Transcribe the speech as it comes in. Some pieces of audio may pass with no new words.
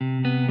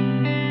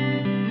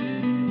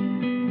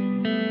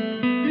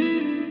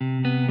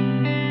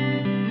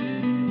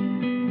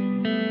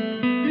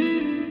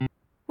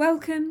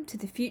Welcome to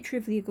the Future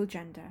of Legal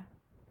Gender,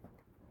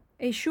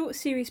 a short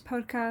series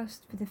podcast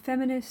for the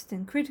Feminist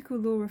and Critical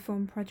Law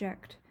Reform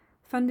Project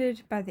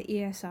funded by the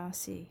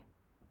ESRC.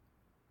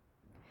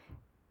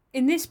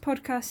 In this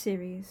podcast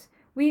series,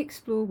 we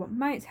explore what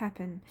might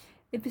happen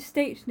if a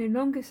state no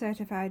longer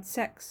certified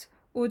sex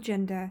or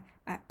gender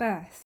at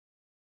birth.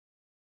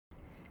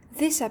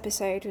 This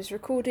episode was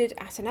recorded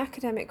at an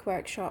academic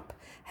workshop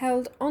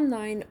held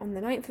online on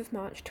the 9th of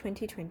March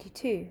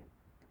 2022.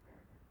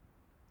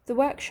 The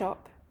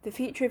workshop, The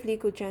Future of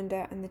Legal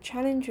Gender and the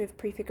Challenge of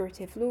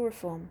Prefigurative Law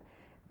Reform,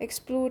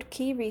 explored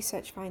key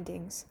research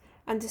findings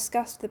and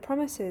discussed the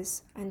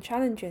promises and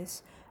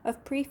challenges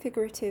of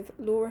prefigurative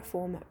law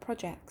reform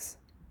projects.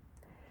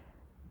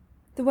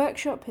 The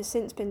workshop has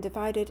since been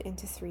divided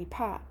into 3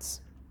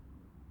 parts.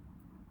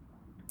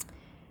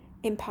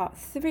 In part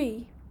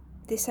 3,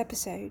 this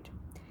episode,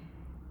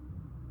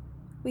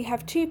 we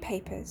have 2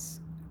 papers,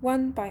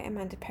 one by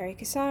Amanda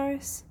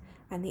Perry-Casares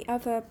and the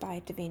other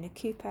by Davina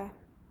Cooper,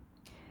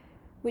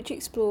 which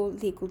explore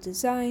legal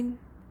design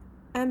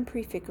and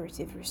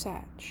prefigurative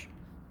research.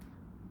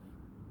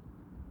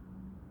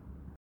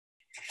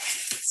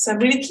 So I'm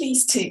really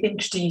pleased to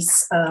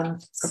introduce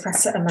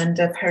Professor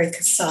Amanda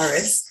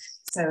Perry-Casares.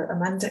 So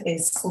Amanda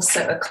is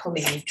also a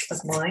colleague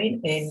of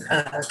mine in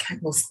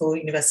Kent Law School,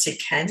 University of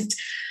Kent.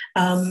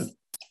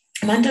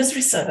 Amanda's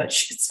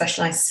research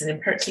specialises in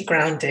empirically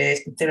grounded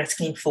and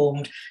theoretically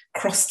informed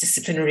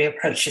cross-disciplinary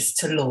approaches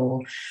to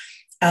law.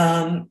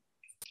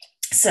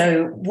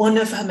 So one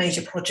of her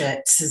major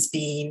projects has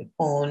been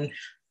on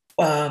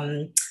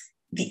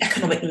the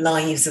economic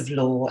lives of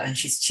law, and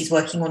she's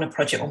working on a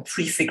project on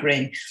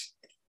prefiguring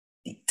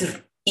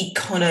the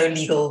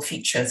econo-legal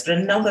features. But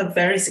another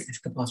very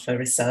significant part of her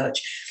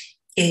research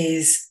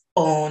is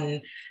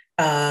on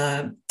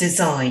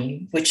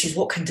design, which is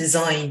what can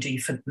design do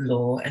for the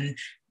law. And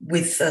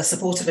with the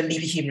support of a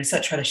Levy Human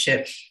Research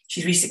Fellowship,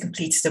 she's recently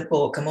completed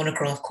a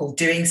monograph called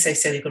Doing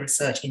Socio-Legal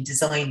Research in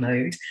Design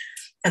Mode.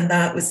 And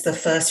that was the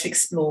first to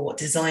explore what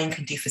design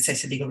can do for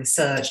socio-legal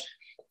research,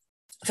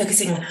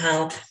 focusing on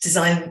how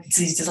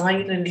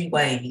designerly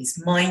ways,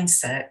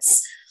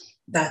 mindsets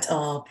that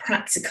are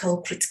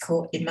practical,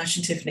 critical,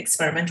 imaginative, and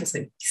experimental, so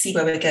you see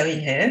where we're going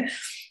here,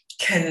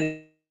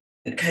 can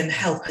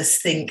help us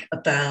think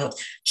about,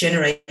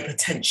 generate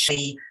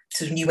potentially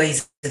sort of new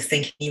ways of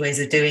thinking, new ways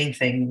of doing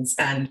things,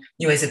 and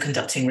new ways of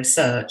conducting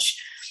research.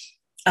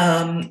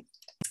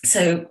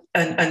 So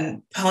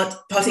part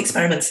of the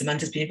experiments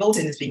Amanda's been involved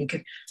in has been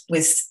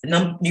with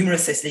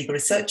numerous socio-legal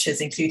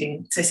researchers,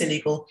 including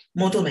socio-legal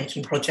model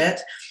making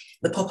project,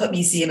 the Pop-Up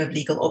Museum of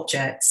Legal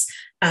Objects,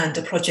 and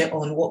a project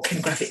on what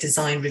can graphic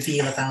design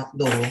reveal about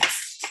law.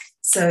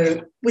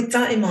 So with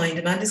that in mind,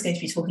 Amanda's going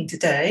to be talking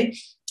today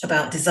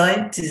about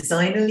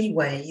designerly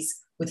ways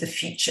with the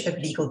future of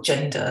legal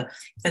gender.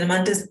 And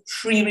Amanda's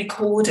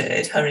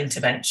pre-recorded her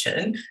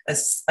intervention,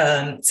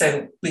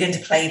 so we're going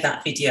to play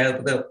that video,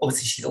 but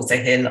obviously she's also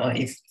here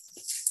live.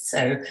 So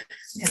I'm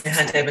going to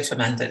hand over to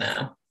Amanda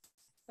now.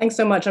 Thanks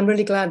so much. I'm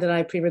really glad that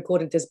I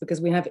pre-recorded this because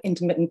we have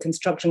intermittent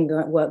construction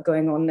work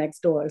going on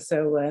next door.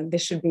 So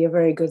this should be a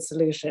very good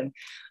solution.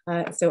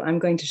 So I'm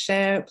going to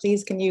share.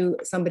 Please, can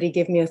somebody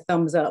give me a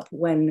thumbs up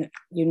when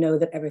you know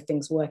that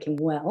everything's working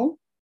well?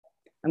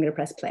 I'm going to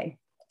press play.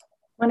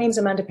 My name is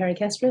Amanda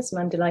Perry-Casares, and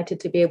I'm delighted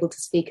to be able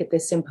to speak at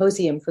this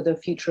symposium for the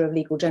Future of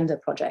Legal Gender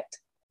project.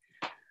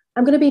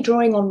 I'm going to be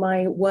drawing on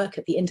my work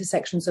at the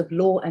intersections of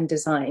law and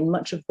design,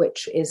 much of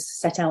which is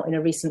set out in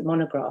a recent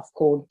monograph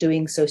called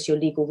Doing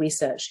Socio-Legal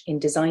Research in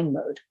Design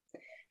Mode.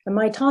 And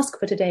my task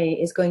for today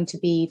is going to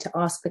be to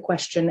ask the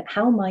question,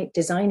 how might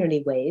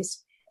designerly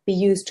ways be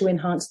used to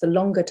enhance the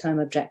longer-term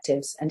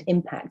objectives and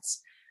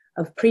impacts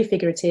of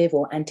prefigurative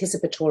or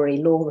anticipatory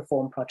law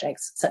reform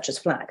projects such as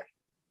FLAG?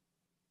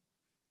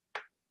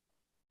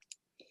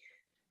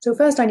 So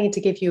first, I need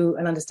to give you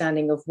an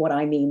understanding of what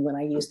I mean when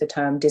I use the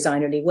term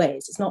designerly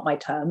ways. It's not my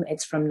term,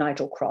 it's from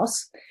Nigel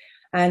Cross.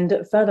 And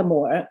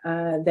furthermore,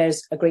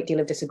 there's a great deal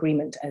of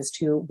disagreement as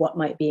to what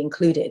might be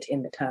included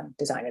in the term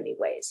designerly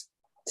ways.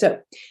 So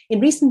in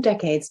recent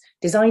decades,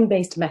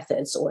 design-based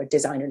methods or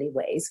designerly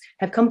ways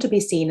have come to be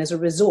seen as a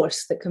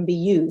resource that can be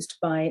used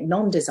by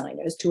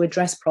non-designers to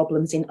address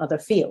problems in other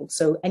fields.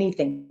 So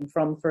anything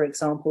from, for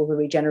example, the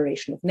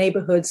regeneration of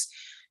neighborhoods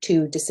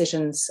to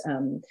decisions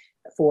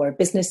for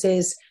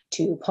businesses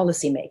to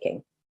policy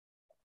making.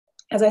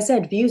 As I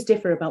said, views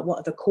differ about what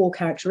are the core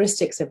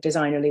characteristics of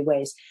designerly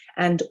ways,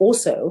 and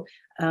also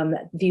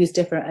views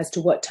differ as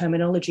to what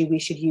terminology we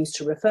should use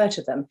to refer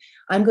to them.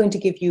 I'm going to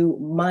give you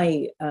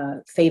my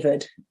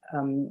favored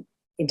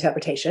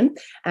interpretation,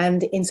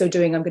 and in so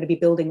doing, I'm going to be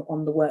building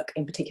on the work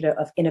in particular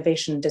of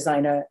innovation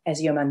designer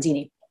Ezio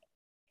Manzini.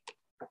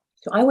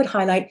 So I would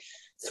highlight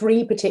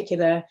 3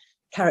 particular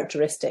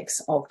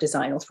characteristics of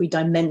design, or 3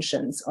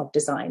 dimensions of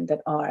design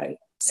that are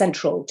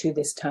central to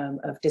this term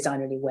of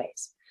designerly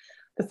ways.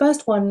 The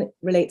first one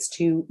relates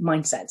to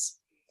mindsets.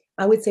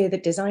 I would say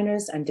that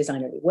designers and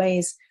designerly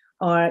ways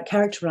are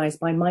characterized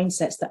by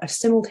mindsets that are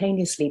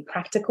simultaneously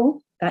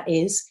practical, that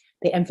is,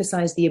 they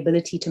emphasize the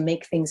ability to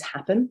make things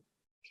happen,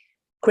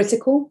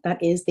 Critical,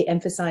 that is, they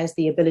emphasize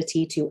the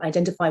ability to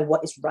identify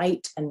what is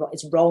right and what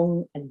is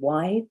wrong and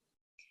why.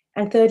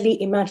 And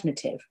thirdly,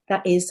 imaginative,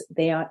 that is,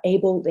 they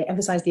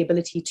emphasize the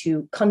ability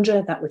to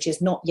conjure that which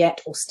is not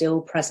yet or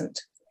still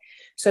present.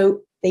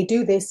 So they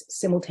do this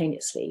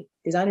simultaneously.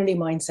 Designerly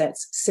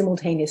mindsets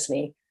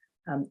simultaneously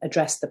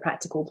address the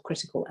practical, the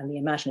critical, and the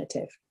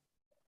imaginative.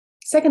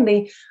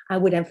 Secondly, I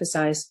would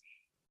emphasize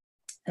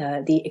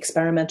the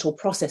experimental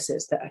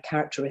processes that are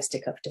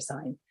characteristic of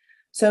design.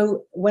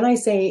 So when I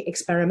say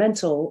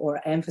experimental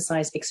or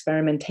emphasize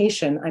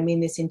experimentation, I mean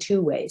this in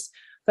two ways.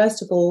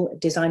 First of all,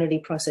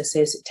 designerly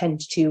processes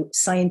tend to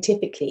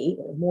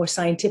more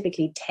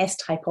scientifically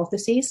test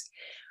hypotheses,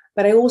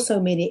 but I also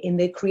mean it in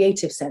the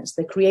creative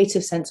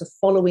sense of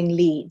following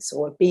leads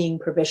or being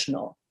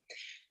provisional.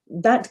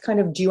 That kind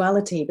of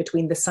duality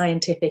between the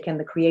scientific and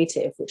the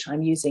creative, which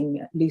I'm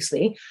using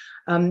loosely,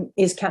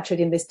 is captured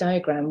in this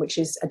diagram, which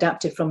is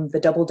adapted from the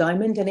double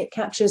diamond, and it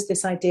captures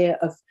this idea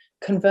of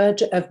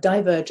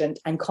divergent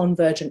and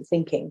convergent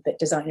thinking that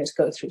designers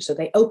go through. So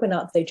they open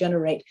up, they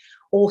generate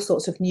all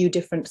sorts of new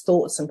different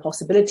thoughts and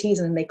possibilities,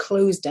 and then they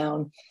close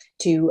down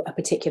to a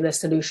particular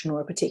solution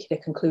or a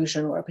particular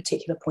conclusion or a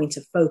particular point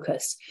of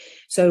focus.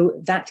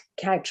 So that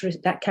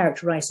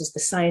characterizes the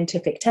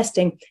scientific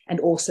testing and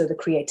also the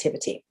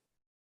creativity.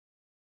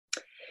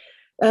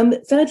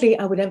 Thirdly,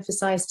 I would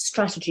emphasize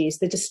strategies,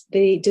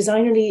 the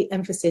designerly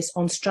emphasis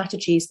on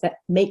strategies that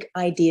make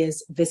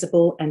ideas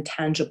visible and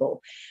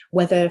tangible,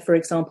 whether, for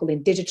example,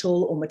 in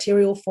digital or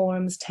material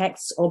forms,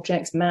 texts,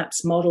 objects,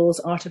 maps, models,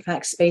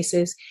 artifacts,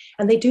 spaces.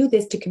 And they do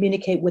this to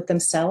communicate with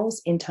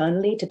themselves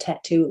internally,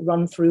 to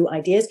run through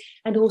ideas,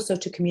 and also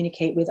to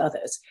communicate with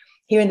others.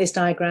 Here in this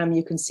diagram,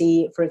 you can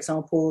see, for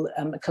example,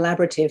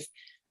 collaborative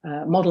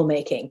model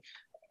making.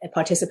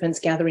 Participants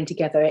gathering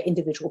together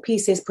individual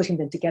pieces, putting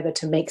them together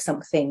to make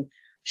something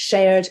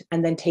shared,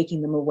 and then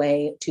taking them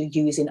away to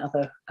use in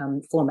other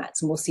formats.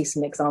 And we'll see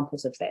some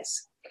examples of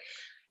this.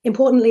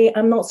 Importantly,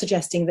 I'm not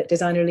suggesting that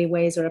designerly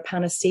ways are a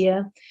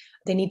panacea.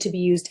 They need to be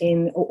used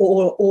in,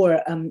 or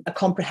a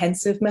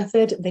comprehensive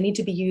method. They need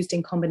to be used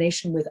in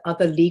combination with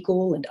other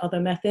legal and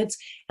other methods.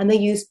 And they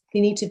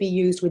need to be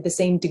used with the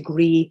same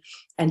degree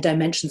and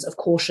dimensions of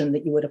caution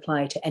that you would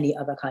apply to any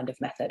other kind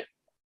of method.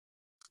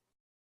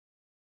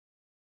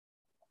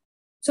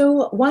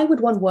 So why would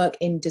one work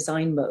in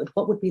design mode?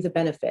 What would be the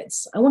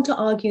benefits? I want to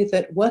argue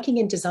that working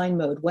in design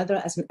mode, whether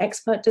as an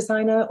expert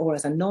designer or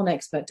as a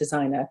non-expert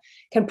designer,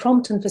 can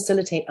prompt and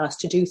facilitate us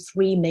to do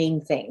three main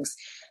things.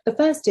 The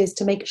first is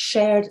to make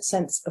shared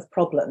sense of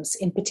problems,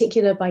 in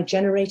particular by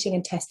generating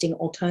and testing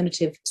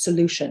alternative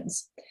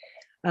solutions.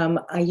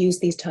 I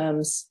use these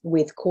terms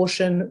with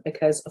caution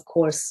because, of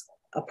course,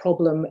 a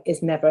problem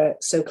is never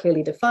so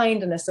clearly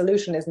defined and a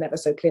solution is never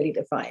so clearly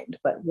defined,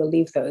 but we'll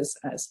leave those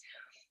as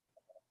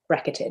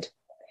bracketed.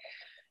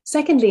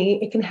 Secondly,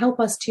 it can help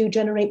us to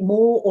generate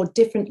more or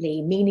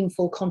differently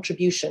meaningful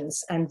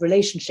contributions and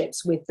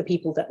relationships with the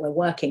people that we're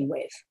working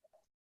with.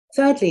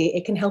 Thirdly,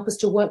 it can help us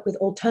to work with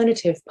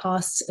alternative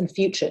pasts and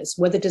futures,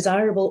 whether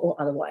desirable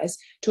or otherwise,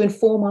 to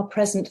inform our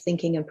present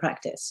thinking and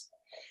practice.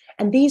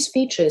 And these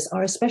features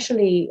are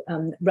especially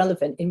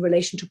relevant in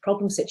relation to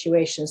problem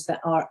situations that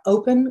are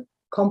open,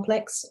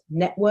 complex,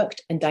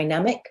 networked, and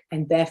dynamic,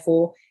 and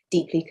therefore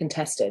deeply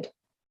contested.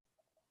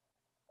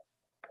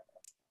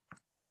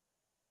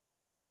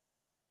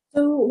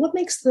 So what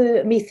makes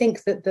me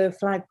think that the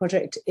FLAG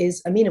project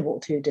is amenable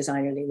to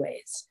designerly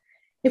ways?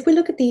 If we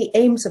look at the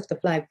aims of the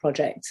FLAG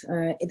project,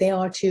 they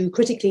are to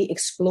critically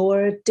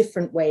explore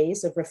different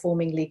ways of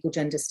reforming legal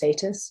gender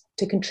status,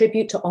 to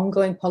contribute to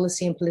ongoing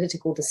policy and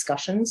political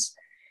discussions,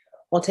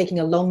 while taking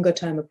a longer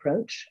term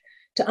approach,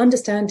 to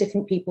understand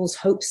different people's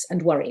hopes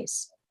and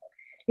worries.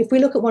 If we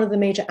look at one of the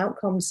major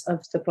outcomes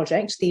of the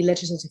project, the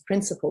legislative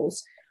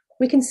principles,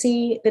 we can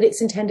see that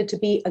it's intended to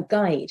be a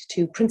guide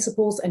to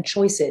principles and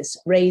choices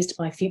raised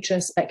by future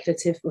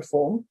speculative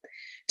reform,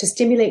 to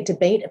stimulate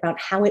debate about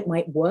how it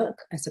might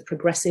work as a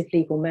progressive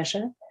legal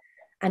measure,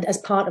 and as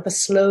part of a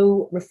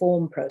slow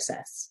reform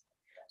process.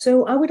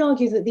 So I would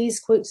argue that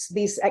these quotes,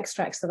 these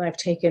extracts that I've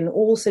taken,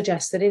 all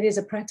suggest that it is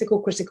a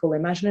practical, critical,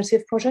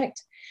 imaginative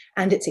project,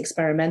 and it's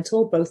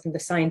experimental, both in the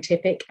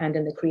scientific and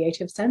in the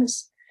creative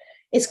sense.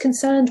 It's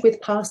concerned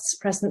with pasts,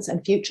 presents,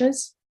 and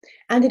futures,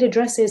 and it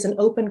addresses an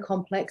open,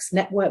 complex,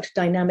 networked,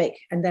 dynamic,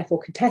 and therefore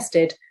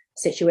contested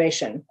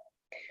situation.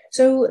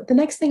 So the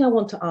next thing I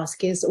want to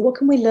ask is, what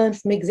can we learn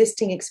from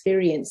existing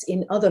experience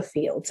in other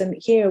fields? And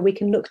here we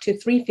can look to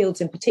three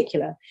fields in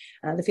particular,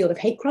 the field of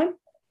hate crime,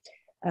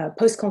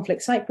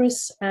 post-conflict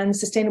Cyprus, and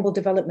sustainable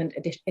development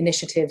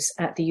initiatives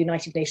at the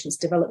United Nations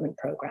Development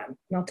Programme.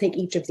 And I'll take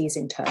each of these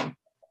in turn.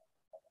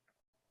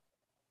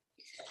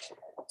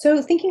 So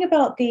thinking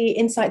about the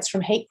insights from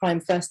hate crime,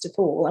 first of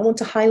all, I want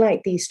to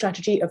highlight the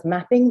strategy of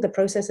mapping, the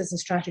processes and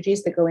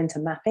strategies that go into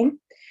mapping.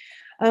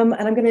 And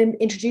I'm going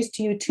to introduce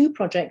to you two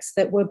projects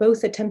that were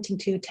both attempting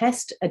to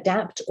test,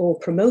 adapt, or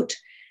promote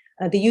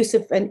the use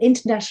of an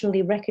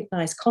internationally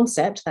recognized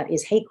concept, that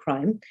is hate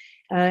crime,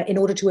 in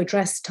order to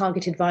address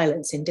targeted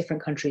violence in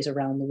different countries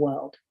around the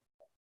world.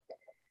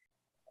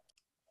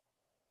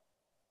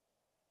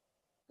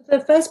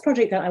 The first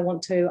project that I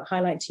want to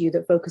highlight to you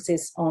that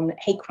focuses on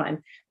hate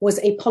crime was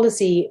a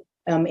policy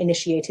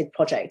initiated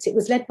project. It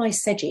was led by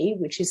CEJI,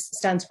 which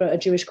stands for A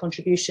Jewish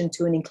Contribution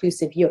to an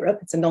Inclusive Europe.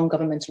 It's a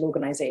non-governmental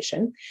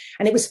organization,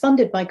 and it was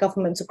funded by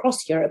governments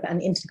across Europe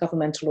and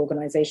intergovernmental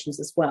organizations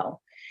as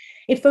well.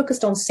 It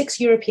focused on 6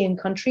 European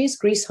countries,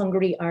 Greece,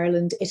 Hungary,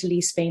 Ireland,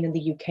 Italy, Spain, and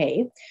the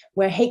UK,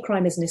 where hate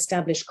crime is an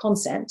established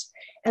concept.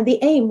 And the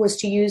aim was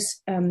to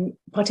use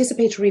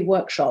participatory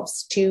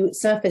workshops to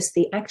surface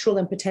the actual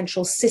and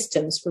potential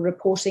systems for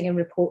reporting and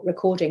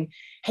recording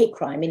hate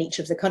crime in each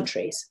of the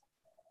countries.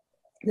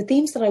 The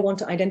themes that I want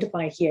to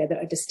identify here that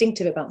are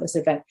distinctive about this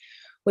event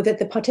were that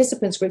the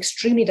participants were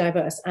extremely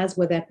diverse, as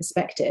were their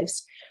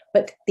perspectives,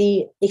 but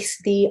the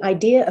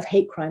idea of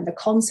hate crime, the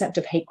concept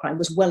of hate crime,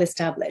 was well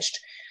established.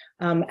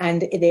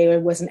 And there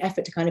was an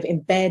effort to kind of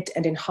embed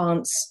and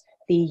enhance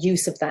the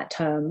use of that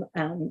term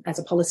as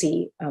a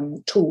policy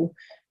tool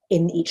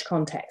in each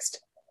context.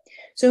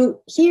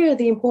 So here,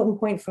 the important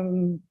point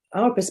from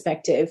our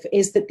perspective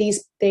is that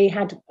they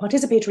had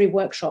participatory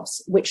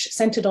workshops which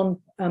centered on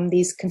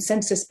these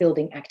consensus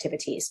building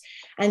activities.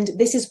 And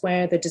this is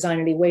where the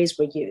designerly ways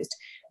were used.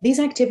 These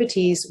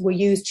activities were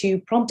used to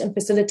prompt and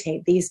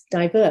facilitate these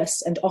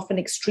diverse and often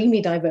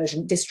extremely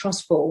divergent,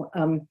 distrustful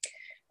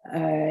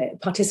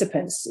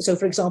participants. So,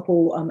 for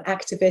example,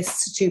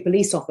 activists to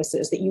police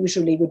officers that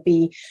usually would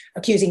be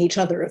accusing each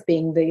other of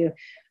being the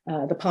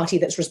party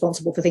that's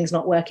responsible for things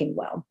not working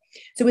well.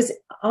 So it was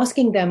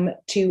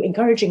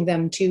encouraging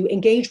them to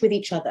engage with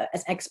each other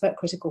as expert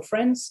critical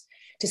friends,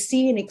 to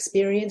see and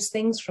experience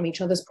things from each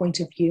other's point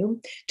of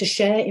view, to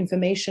share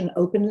information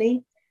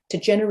openly, to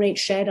generate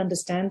shared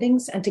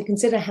understandings, and to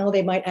consider how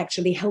they might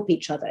actually help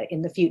each other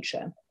in the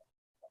future.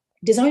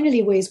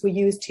 Designerly ways were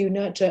used to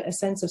nurture a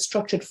sense of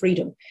structured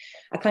freedom,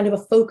 a kind of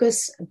a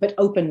focus but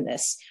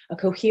openness, a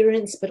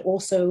coherence but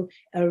also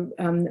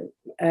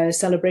a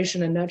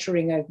celebration and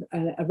nurturing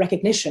a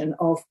recognition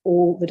of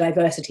all the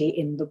diversity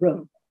in the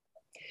room.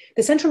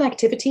 The central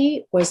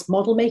activity was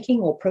model making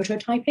or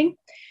prototyping.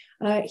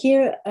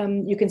 Here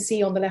you can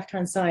see on the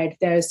left-hand side,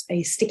 there's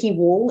a sticky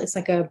wall. It's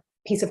like a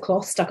piece of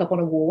cloth stuck up on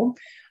a wall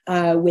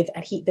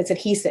that's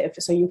adhesive,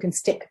 so you can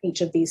stick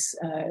each of these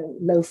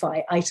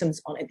lo-fi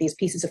items on it, these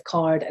pieces of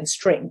card and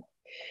string.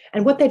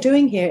 And what they're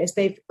doing here is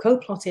they've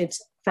co-plotted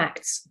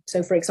facts.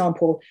 So, for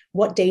example,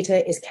 what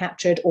data is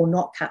captured or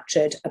not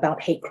captured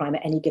about hate crime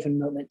at any given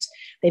moment.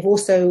 They've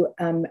also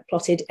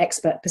plotted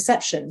expert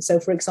perception. So,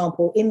 for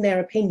example, in their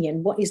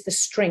opinion, what is the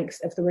strength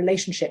of the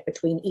relationship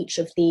between each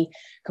of the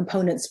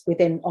components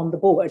on the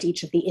board,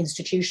 each of the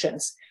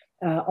institutions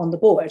on the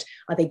board?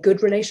 Are they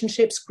good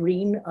relationships,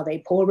 green? Are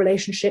they poor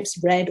relationships,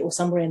 red, or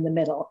somewhere in the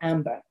middle,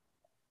 amber?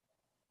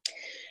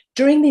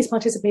 During these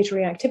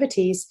participatory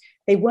activities,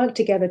 they work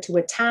together to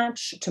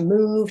attach, to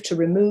move, to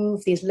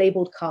remove these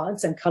labeled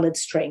cards and colored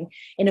string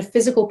in a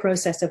physical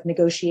process of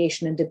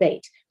negotiation and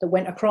debate that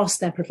went across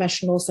their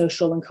professional,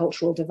 social, and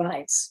cultural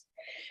divides.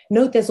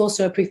 Note there's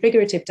also a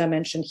prefigurative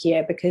dimension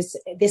here, because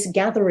this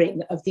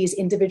gathering of these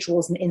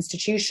individuals and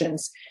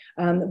institutions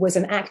was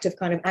an act of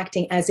kind of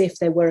acting as if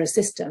there were a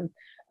system,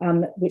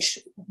 which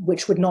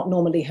would not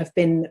normally have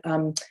been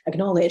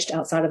acknowledged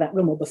outside of that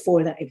room or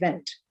before that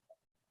event.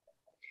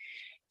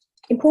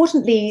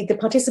 Importantly, the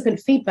participant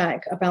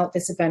feedback about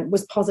this event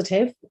was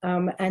positive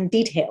and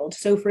detailed.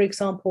 So, for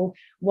example,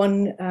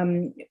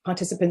 one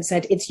participant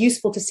said, it's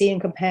useful to see and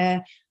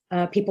compare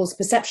people's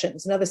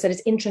perceptions. Another said,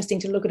 it's interesting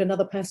to look at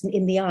another person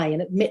in the eye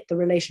and admit the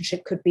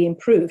relationship could be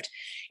improved.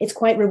 It's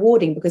quite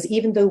rewarding because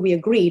even though we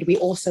agreed, we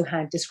also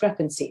had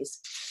discrepancies.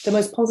 The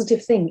most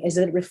positive thing is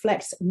that it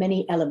reflects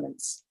many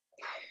elements.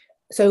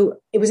 So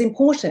it was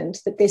important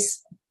that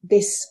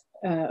this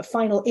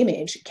final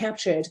image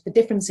captured the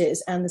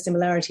differences and the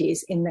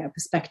similarities in their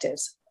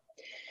perspectives.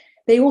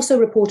 They also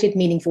reported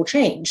meaningful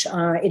change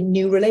in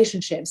new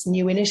relationships,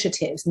 new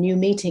initiatives, new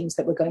meetings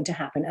that were going to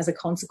happen as a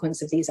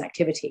consequence of these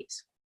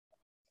activities.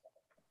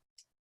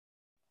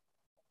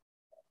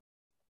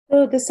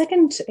 So the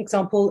second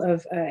example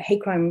of a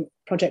hate crime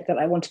project that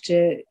I wanted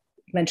to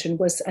mention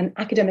was an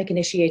academic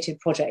initiated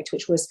project,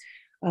 which was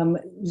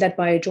led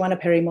by Joanna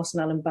Perry,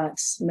 Mohsen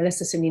Alam-Batts,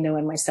 Melissa Sunino,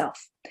 and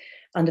myself,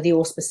 under the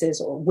auspices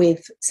or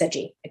with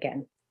CEJI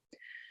again.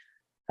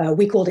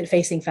 We called it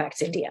Facing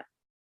Facts India.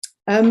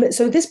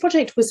 So this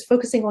project was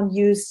focusing on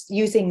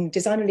using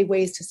designerly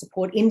ways to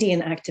support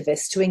Indian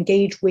activists to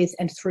engage with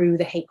and through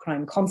the hate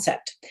crime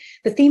concept.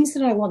 The themes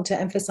that I want to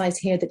emphasize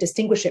here that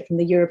distinguish it from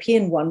the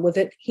European one were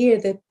that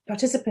here the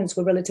participants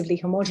were relatively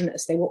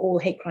homogenous. They were all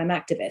hate crime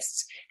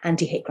activists,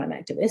 anti-hate crime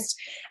activists,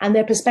 and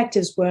their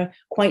perspectives were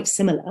quite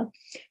similar.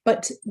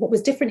 But what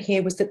was different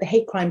here was that the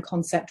hate crime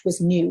concept was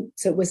new.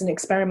 So it was an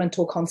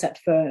experimental concept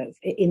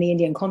in the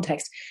Indian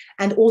context.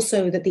 And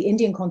also that the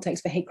Indian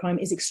context for hate crime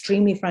is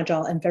extremely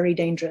fragile and very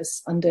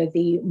dangerous under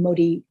the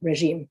Modi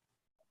regime.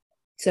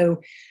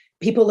 So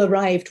people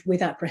arrived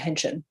with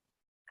apprehension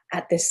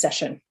at this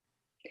session.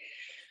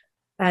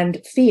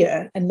 And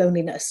fear and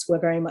loneliness were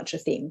very much a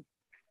theme.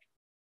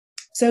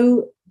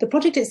 So the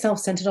project itself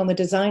centered on the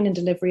design and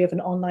delivery of an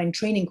online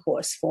training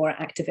course for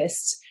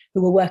activists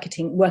who were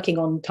working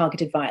on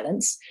targeted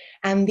violence.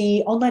 And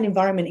the online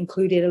environment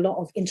included a lot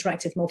of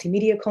interactive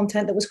multimedia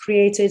content that was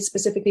created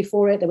specifically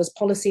for it. There was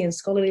policy and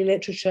scholarly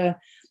literature.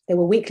 There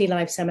were weekly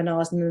live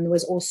seminars, and then there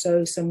was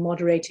also some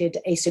moderated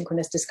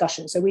asynchronous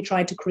discussion. So we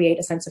tried to create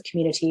a sense of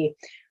community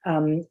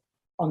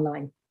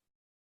online.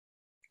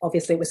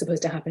 Obviously, it was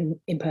supposed to happen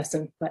in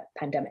person, but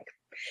pandemic.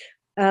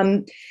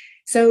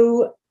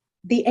 So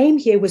the aim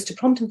here was to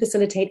prompt and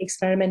facilitate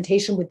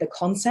experimentation with the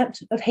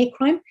concept of hate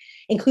crime,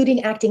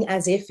 including acting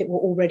as if it were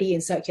already in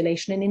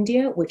circulation in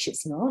India, which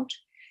it's not,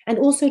 and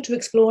also to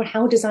explore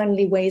how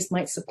Designerly ways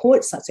might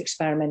support such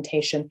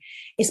experimentation,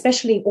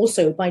 especially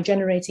also by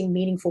generating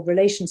meaningful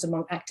relations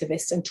among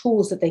activists and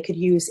tools that they could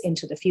use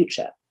into the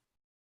future.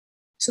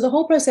 So the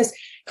whole process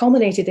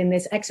culminated in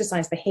this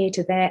exercise, the Here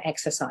to There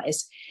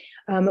exercise,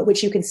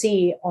 which you can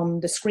see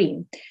on the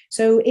screen.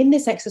 So in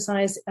this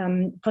exercise,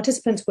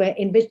 participants were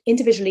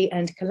individually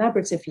and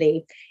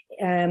collaboratively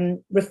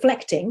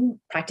reflecting,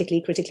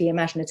 practically, critically,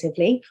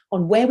 imaginatively,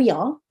 on where we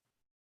are,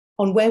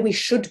 on where we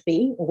should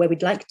be, or where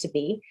we'd like to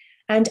be,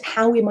 and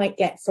how we might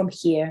get from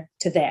here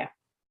to there.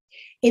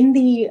 In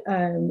the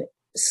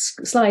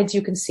slides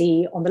you can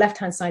see on the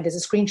left-hand side, there's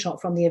a screenshot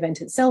from the event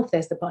itself.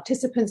 There's the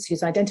participants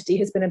whose identity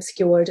has been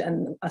obscured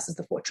and us as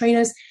the 4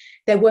 trainers.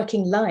 They're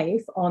working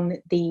live on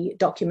the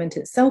document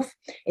itself.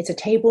 It's a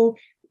table.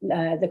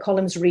 The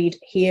columns read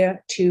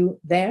here to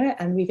there,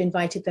 and we've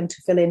invited them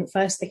to fill in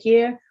first the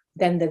here,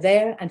 then the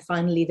there, and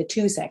finally the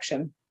to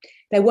section.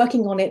 They're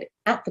working on it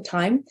at the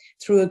time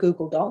through a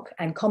Google Doc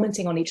and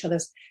commenting on each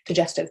other's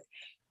suggestions.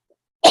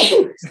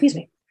 Excuse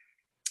me.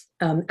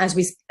 As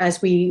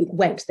we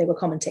went, they were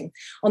commenting.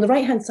 On the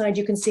right-hand side,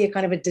 you can see a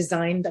kind of a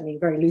designed, I mean,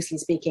 very loosely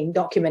speaking,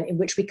 document in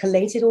which we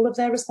collated all of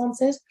their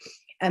responses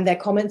and their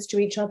comments to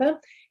each other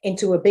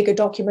into a bigger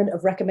document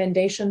of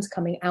recommendations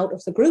coming out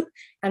of the group.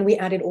 And we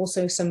added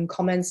also some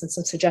comments and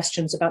some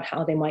suggestions about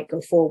how they might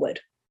go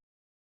forward.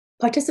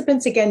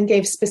 Participants again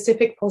gave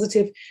specific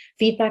positive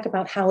feedback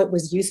about how it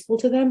was useful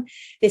to them.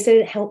 They said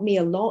it helped me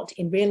a lot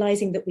in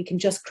realizing that we can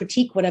just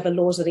critique whatever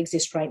laws that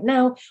exist right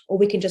now, or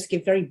we can just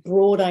give very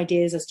broad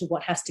ideas as to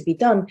what has to be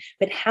done,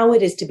 but how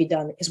it is to be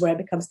done is where it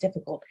becomes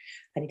difficult.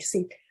 I need to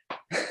see.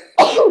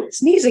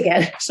 Sneeze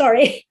again,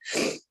 sorry.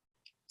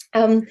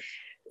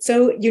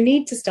 So you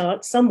need to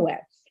start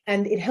somewhere.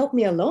 And it helped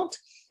me a lot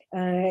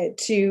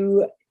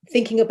to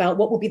thinking about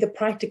what would be the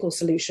practical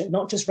solution,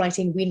 not just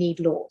writing, we need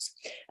laws.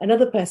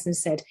 Another person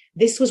said,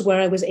 this was where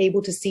I was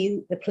able to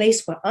see the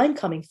place where I'm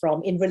coming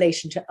from in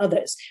relation to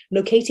others,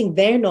 locating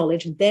their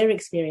knowledge and their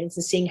experience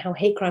and seeing how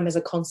hate crime as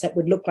a concept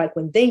would look like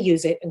when they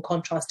use it in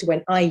contrast to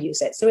when I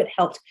use it. So it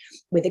helped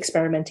with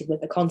experimenting with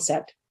the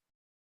concept.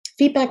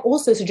 Feedback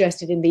also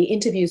suggested in the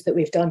interviews that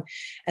we've done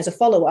as a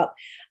follow-up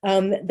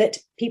that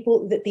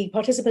the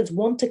participants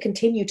want to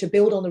continue to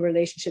build on the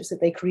relationships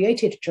that they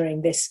created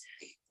during this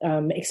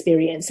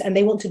experience, and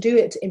they want to do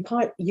it in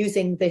part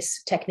using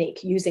this technique,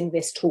 using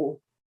this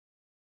tool.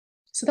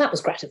 So that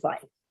was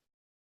gratifying.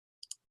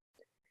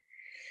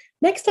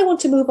 Next, I want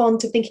to move on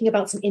to thinking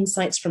about some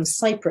insights from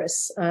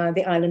Cyprus,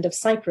 the island of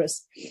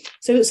Cyprus.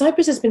 So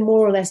Cyprus has been more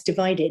or less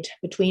divided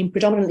between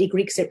predominantly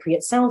Greek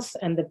Cypriot South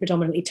and the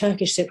predominantly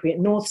Turkish Cypriot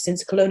North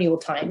since colonial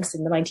times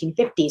in the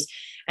 1950s.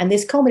 And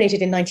this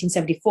culminated in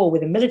 1974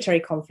 with a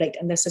military conflict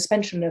and the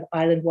suspension of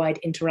island-wide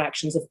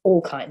interactions of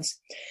all kinds.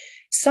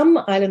 Some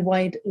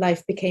island-wide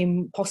life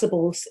became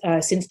possible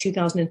since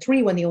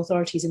 2003 when the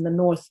authorities in the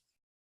north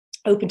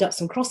opened up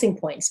some crossing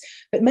points,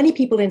 but many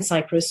people in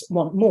Cyprus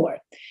want more.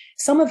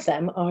 Some of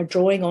them are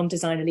drawing on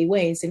Designerly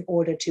ways in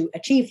order to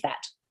achieve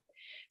that.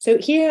 So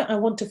here I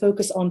want to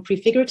focus on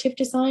prefigurative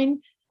design.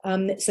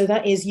 So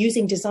that is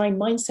using design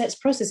mindsets,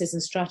 processes,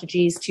 and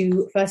strategies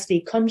to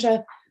firstly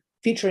conjure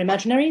future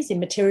imaginaries in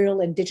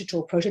material and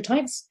digital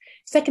prototypes.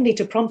 Secondly,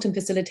 to prompt and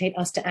facilitate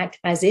us to act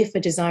as if a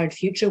desired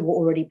future were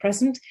already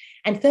present.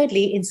 And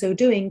thirdly, in so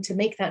doing, to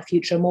make that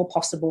future more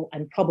possible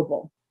and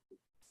probable.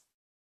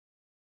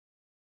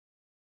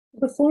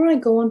 Before I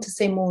go on to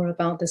say more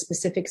about the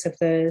specifics of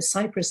the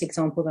Cyprus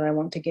example that I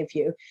want to give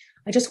you,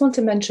 I just want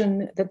to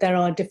mention that there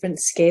are different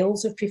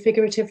scales of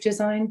prefigurative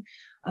design.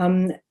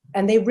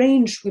 And they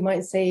range, we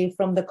might say,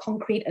 from the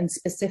concrete and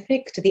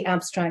specific to the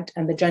abstract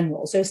and the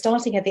general. So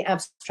starting at the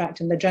abstract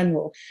and the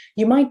general,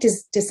 you might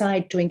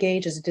decide to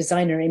engage as a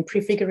designer in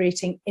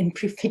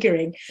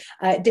prefiguring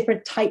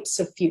different types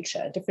of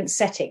future, different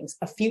settings,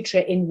 a future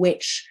in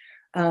which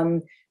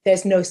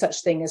there's no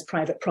such thing as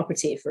private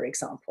property, for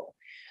example.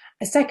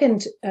 A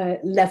second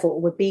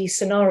level would be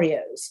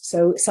scenarios.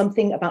 So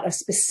something about a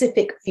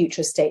specific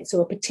future state,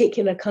 so a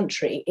particular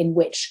country in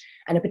which,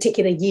 and a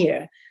particular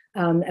year,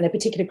 and a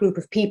particular group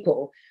of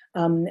people,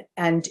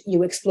 and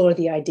you explore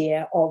the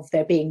idea of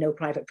there being no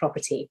private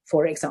property,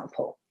 for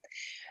example.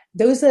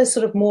 Those are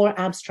sort of more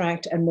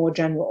abstract and more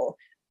general.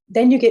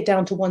 Then you get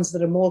down to ones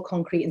that are more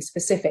concrete and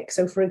specific.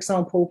 So for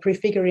example,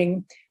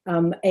 prefiguring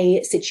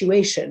a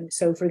situation.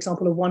 So for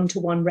example, a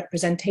one-to-one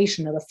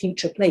representation of a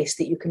future place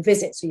that you can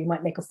visit. So you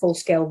might make a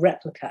full-scale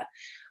replica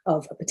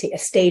of a particular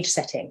stage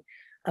setting.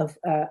 of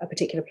a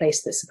particular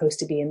place that's supposed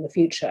to be in the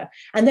future.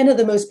 And then at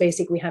the most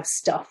basic, we have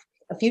stuff,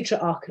 a future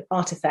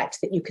artifact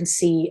that you can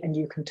see and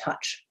you can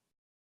touch.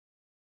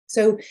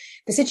 So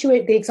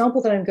the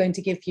example that I'm going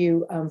to give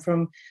you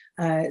from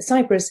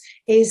Cyprus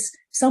is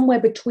somewhere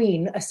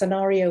between a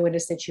scenario and a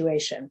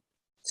situation.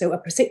 So a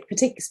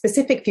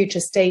specific future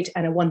state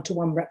and a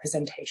one-to-one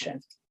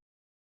representation.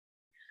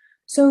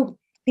 So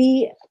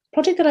the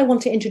project that I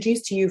want to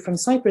introduce to you from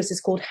Cyprus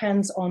is called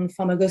Hands on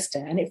Famagusta,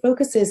 and it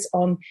focuses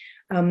on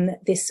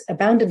this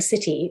abandoned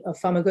city of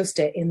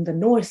Famagusta in the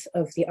north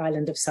of the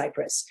island of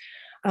Cyprus.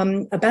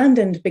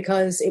 Abandoned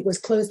because it was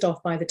closed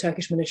off by the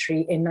Turkish military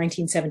in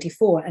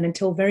 1974, and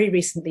until very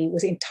recently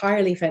was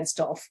entirely fenced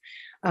off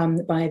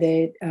by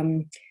the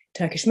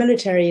Turkish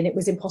military, and it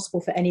was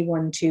impossible for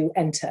anyone to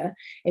enter.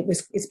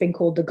 It's been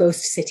called the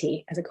ghost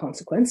city as a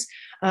consequence.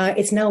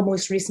 It's now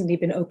most recently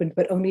been opened,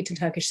 but only to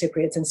Turkish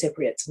Cypriots and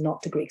Cypriots,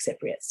 not to Greek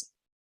Cypriots.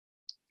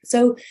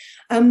 So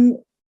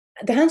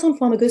the Hands on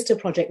Famagusta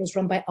project was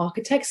run by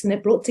architects, and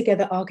it brought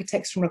together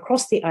architects from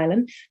across the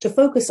island to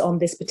focus on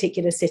this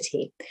particular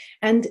city.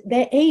 And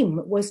their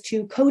aim was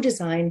to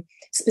co-design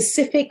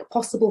specific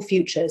possible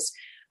futures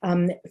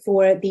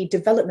for the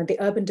development,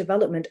 the urban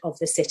development of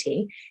the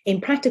city in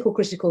practical,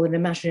 critical, and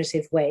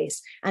imaginative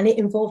ways. And it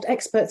involved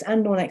experts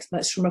and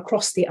non-experts from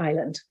across the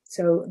island.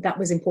 So that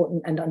was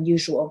important and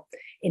unusual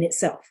in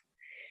itself.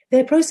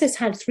 Their process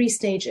had 3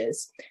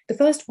 stages. The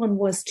first one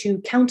was to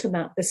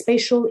countermap the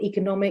spatial,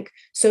 economic,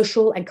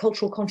 social, and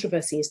cultural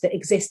controversies that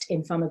exist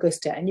in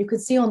Famagusta. And you can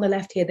see on the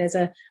left here, there's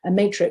a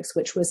matrix,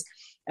 which was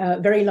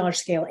very large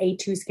scale,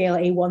 A2 scale,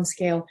 A1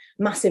 scale,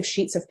 massive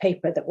sheets of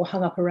paper that were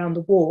hung up around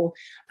the wall,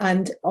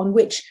 and on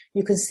which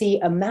you can see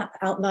a map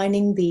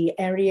outlining the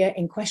area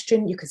in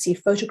question. You can see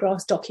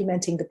photographs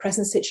documenting the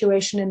present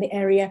situation in the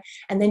area,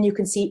 and then you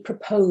can see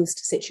proposed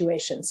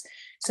situations.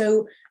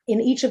 So in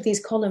each of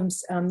these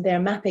columns, they're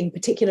mapping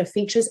particular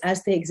features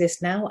as they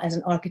exist now, as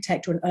an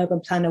architect or an urban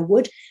planner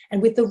would.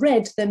 And with the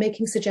red, they're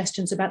making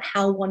suggestions about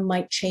how one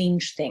might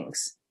change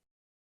things.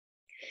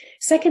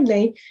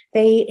 Secondly,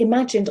 they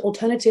imagined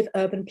alternative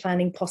urban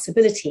planning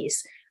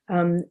possibilities.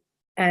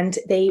 And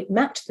they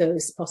mapped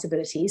those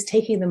possibilities,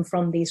 taking them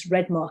from these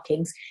red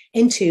markings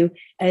into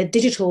a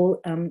digital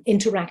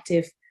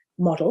interactive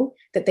model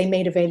that they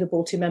made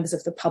available to members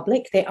of the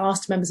public. They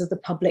asked members of the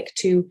public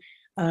to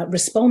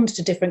respond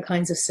to different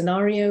kinds of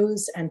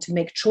scenarios and to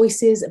make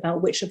choices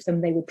about which of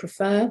them they would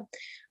prefer,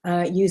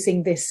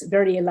 using this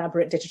very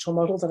elaborate digital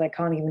model that I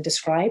can't even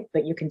describe,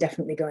 but you can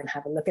definitely go and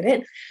have a look at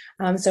it.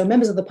 So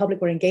members of the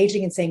public were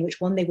engaging and saying which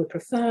one they would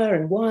prefer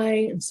and why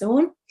and so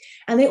on.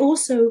 And they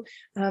also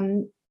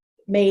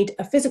made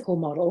a physical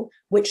model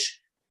which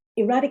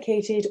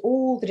eradicated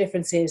all the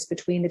differences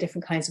between the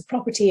different kinds of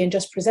property and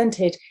just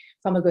presented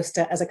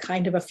Famagusta as a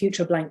kind of a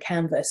future blank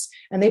canvas.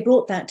 And they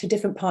brought that to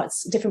different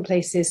parts, different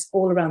places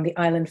all around the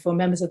island for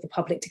members of the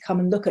public to come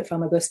and look at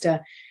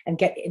Famagusta and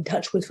get in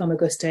touch with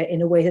Famagusta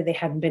in a way that they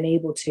hadn't been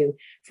able to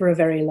for a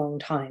very long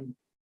time.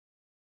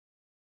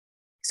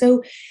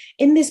 So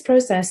in this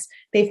process,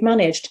 they've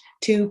managed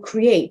to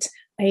create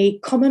a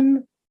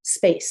common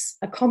space,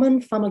 a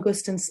common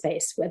Famagustan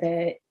space,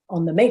 whether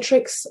on the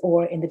matrix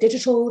or in the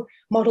digital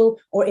model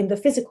or in the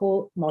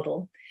physical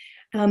model,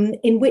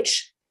 in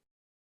which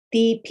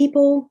the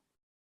people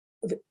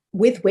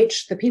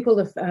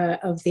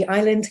of the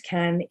island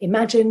can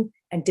imagine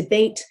and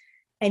debate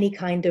any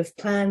kind of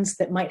plans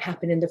that might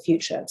happen in the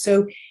future.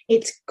 So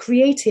it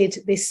created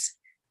this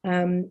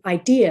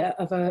idea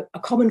of a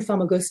common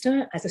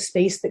Famagusta as a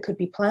space that could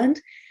be planned.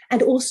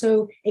 And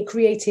also it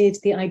created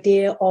the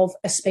idea of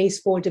a space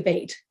for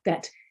debate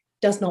that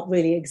does not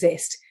really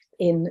exist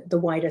in the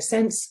wider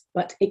sense,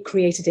 but it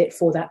created it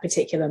for that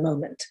particular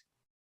moment.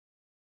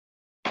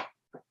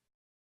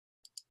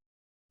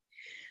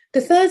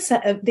 The third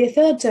set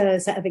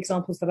of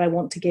examples that I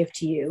want to give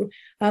to you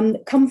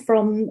come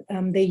from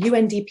the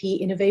UNDP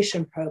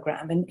Innovation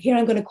Programme, and here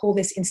I'm going to call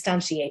this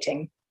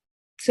instantiating.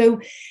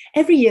 So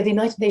every year, the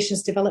United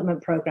Nations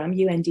Development Programme,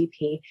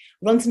 UNDP,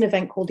 runs an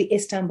event called the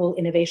Istanbul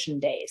Innovation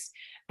Days.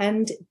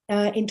 And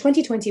in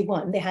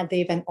 2021, they had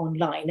the event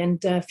online,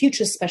 and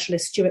Futures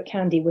specialist Stuart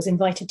Candy was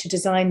invited to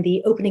design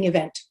the opening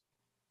event.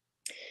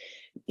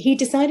 He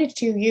decided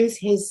to use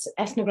his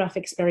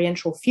ethnographic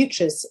experiential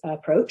futures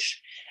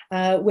approach,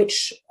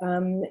 which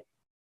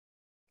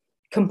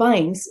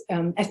combines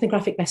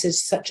ethnographic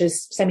methods such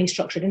as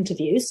semi-structured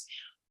interviews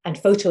and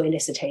photo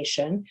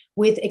elicitation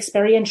with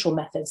experiential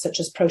methods such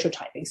as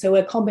prototyping. So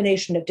a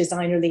combination of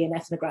designerly and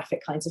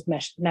ethnographic kinds of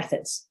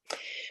methods.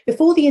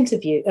 Before the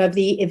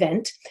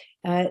event,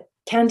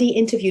 Candy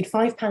interviewed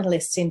 5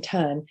 panelists in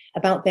turn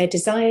about their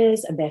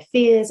desires and their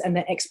fears and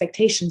their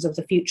expectations of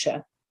the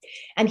future.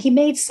 And he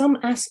made some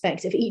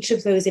aspect of each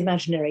of those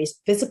imaginaries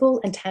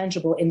visible and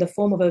tangible in the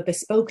form of a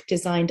bespoke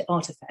designed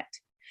artifact.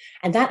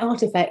 And that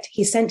artifact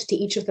he sent to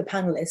each of the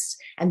panelists,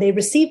 and they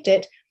received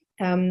it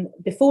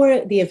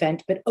before the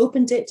event, but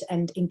opened it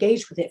and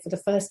engaged with it for the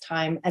first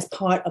time as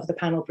part of the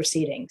panel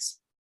proceedings.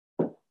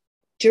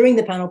 During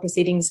the panel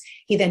proceedings,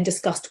 he then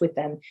discussed with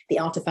them the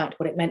artifact,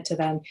 what it meant to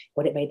them,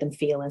 what it made them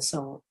feel, and so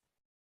on.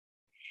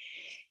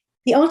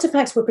 The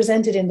artifacts were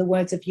presented, in the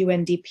words of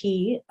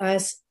UNDP,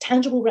 as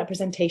tangible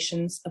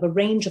representations of a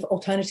range of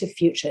alternative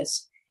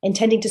futures,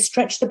 intending to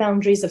stretch the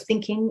boundaries of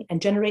thinking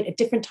and generate a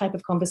different type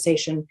of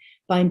conversation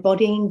by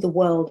embodying the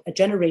world a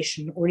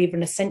generation or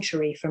even a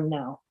century from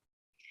now,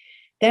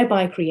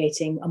 thereby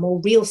creating a more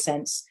real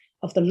sense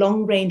of the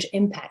long-range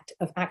impact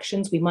of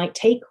actions we might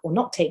take or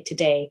not take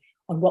today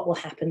on what will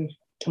happen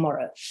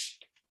tomorrow.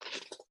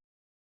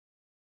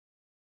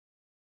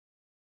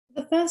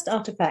 The first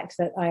artifact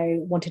that I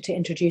wanted to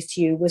introduce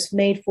to you was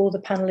made for the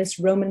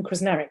panelist Roman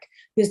Krznaric,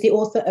 who's the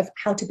author of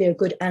How to Be a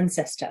Good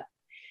Ancestor.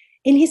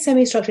 In his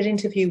semi-structured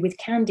interview with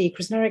Candy,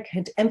 Krznaric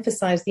had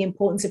emphasized the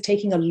importance of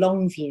taking a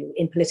long view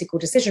in political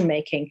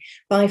decision-making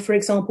by, for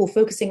example,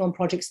 focusing on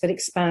projects that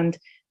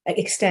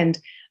extend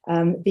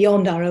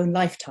beyond our own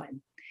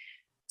lifetime.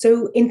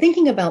 So in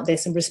thinking about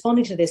this and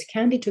responding to this,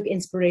 Candy took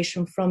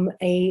inspiration from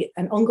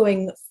an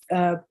ongoing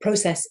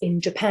process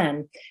in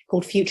Japan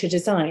called Future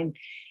Design.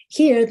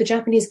 Here, the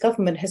Japanese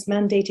government has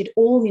mandated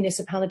all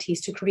municipalities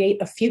to create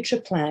a future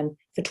plan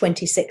for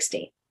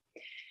 2060.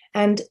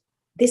 And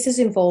this has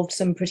involved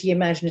some pretty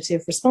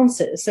imaginative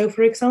responses. So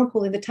for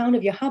example, in the town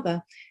of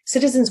Yahaba,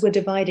 citizens were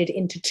divided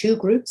into two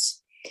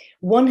groups.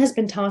 One has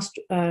been tasked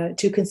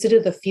to consider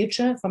the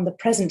future from the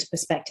present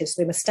perspective.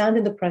 So they must stand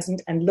in the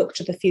present and look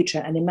to the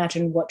future and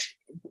imagine what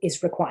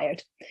is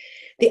required.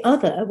 The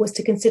other was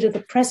to consider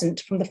the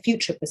present from the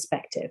future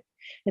perspective.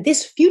 Now,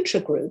 this future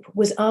group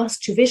was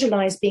asked to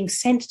visualize being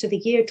sent to the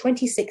year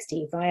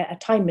 2060 via a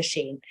time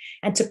machine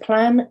and to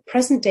plan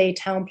present-day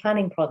town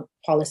planning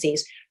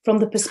policies from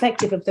the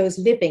perspective of those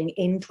living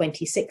in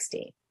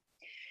 2060.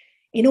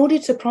 In order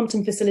to prompt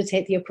and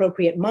facilitate the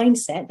appropriate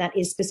mindset, that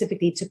is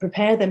specifically to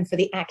prepare them for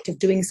the act of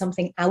doing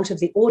something out of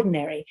the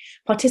ordinary,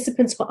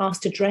 participants were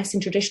asked to dress in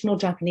traditional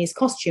Japanese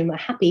costume, a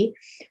happy,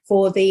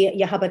 for the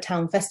Yahaba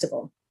Town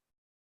Festival.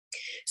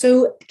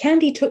 So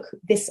Candy took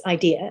this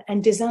idea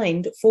and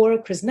designed for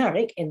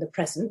Krznaric in the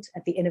present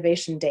at the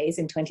Innovation Days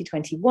in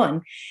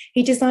 2021,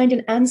 he designed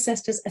an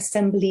Ancestors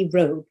Assembly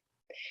robe.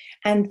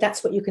 And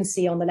that's what you can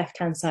see on the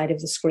left-hand side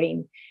of the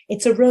screen.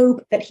 It's a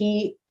robe that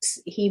he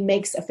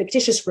makes a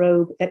fictitious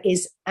robe that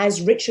is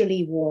as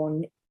ritually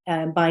worn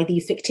by the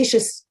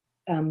fictitious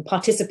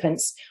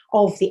participants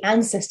of the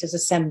Ancestors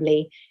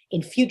Assembly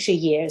in future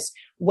years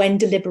when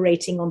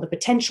deliberating on the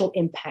potential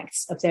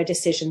impacts of their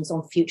decisions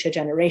on future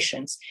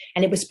generations.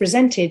 And it was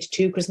presented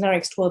to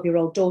Krznaric's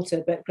 12-year-old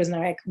daughter, but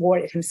Krznaric wore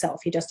it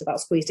himself. He just about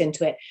squeezed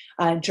into it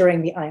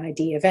during the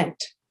IID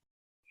event.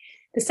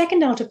 The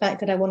second artifact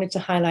that I wanted to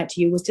highlight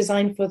to you was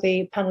designed for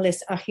the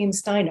panelist Achim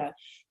Steiner,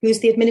 who's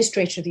the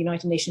administrator of the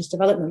United Nations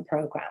Development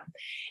Programme.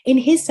 In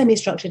his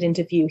semi-structured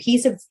interview, he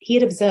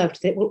had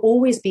observed that it will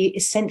always be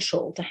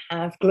essential to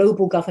have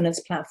global governance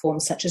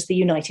platforms such as the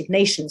United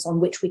Nations on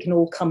which we can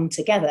all come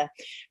together.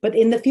 But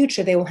in the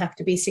future, they will have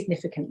to be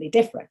significantly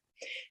different.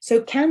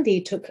 So Candy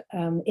took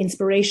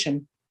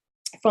inspiration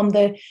from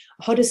the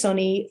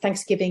Haudenosaunee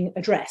Thanksgiving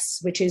address,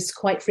 which is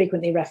quite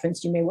frequently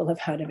referenced. You may well have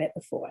heard of it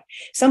before.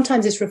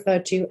 Sometimes it's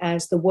referred to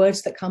as the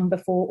words that come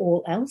before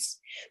all else,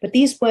 but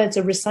these words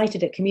are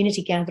recited at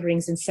community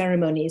gatherings and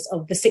ceremonies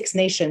of the Six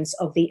Nations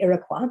of the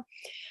Iroquois,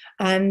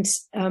 and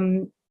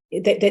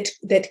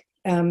that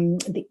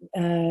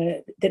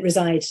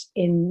reside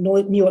in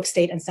New York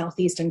State and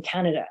southeastern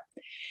Canada.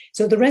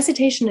 So the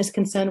recitation is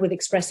concerned with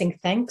expressing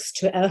thanks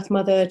to Earth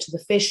Mother, to the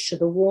fish, to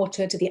the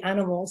water, to the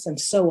animals, and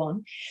so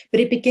on. But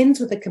it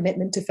begins with a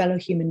commitment to fellow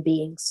human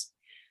beings.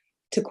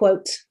 To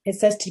quote, it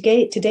says,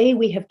 today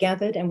we have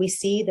gathered and we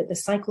see that the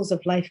cycles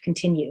of life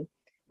continue.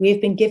 We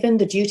have been given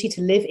the duty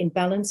to live in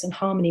balance and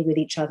harmony with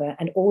each other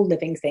and all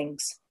living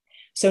things.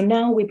 So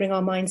now we bring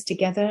our minds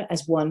together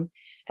as one,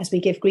 as we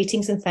give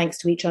greetings and thanks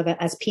to each other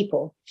as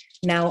people.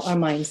 Now our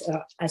minds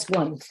are as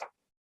one.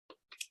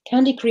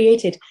 Candy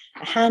created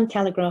a hand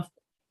calligraphed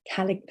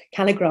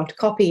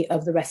copy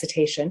of the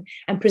recitation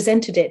and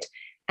presented it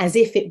as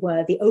if it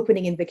were the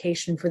opening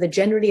invocation for the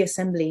General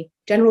Assembly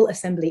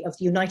of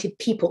the United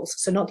Peoples,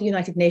 so not the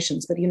United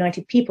Nations, but the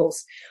United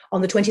Peoples,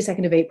 on the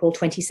 22nd of April,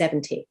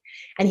 2070.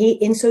 And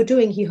in so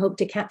doing, he hoped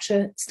to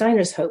capture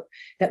Steiner's hope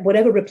that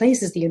whatever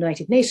replaces the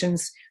United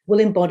Nations will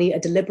embody a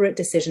deliberate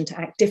decision to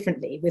act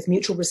differently with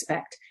mutual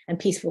respect and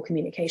peaceful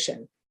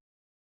communication.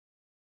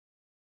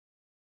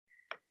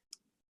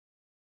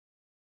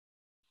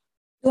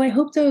 So I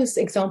hope those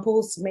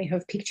examples may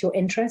have piqued your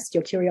interest,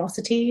 your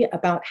curiosity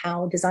about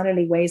how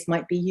designerly ways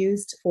might be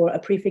used for a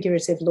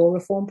prefigurative law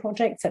reform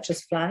project such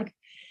as FLAG.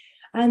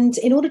 And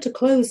in order to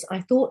close,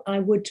 I thought I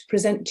would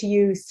present to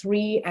you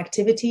 3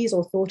 activities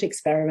or thought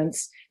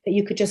experiments that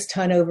you could just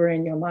turn over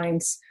in your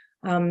minds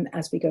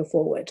as we go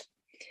forward.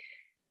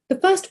 The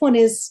first one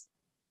is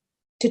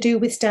to do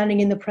with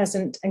standing in the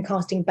present and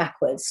casting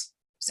backwards.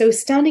 So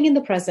standing in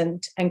the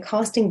present and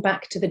casting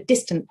back to the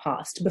distant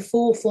past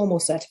before formal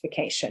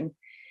certification.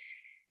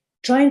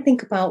 Try and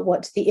think about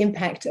what the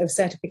impact of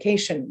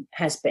certification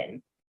has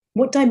been.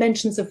 What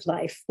dimensions of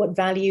life, what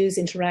values,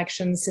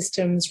 interactions,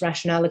 systems,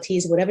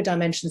 rationalities, whatever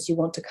dimensions you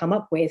want to come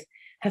up with,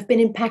 have been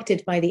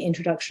impacted by the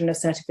introduction of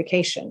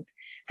certification?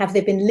 Have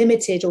they been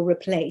limited or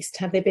replaced?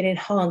 Have they been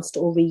enhanced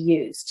or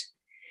reused?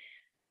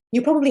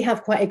 You probably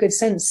have quite a good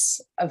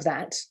sense of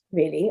that,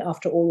 really,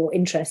 after all your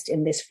interest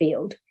in this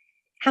field.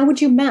 How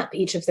would you map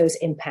each of those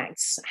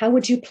impacts? How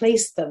would you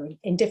place them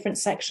in different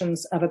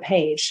sections of a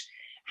page?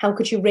 How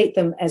could you rate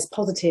them as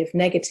positive,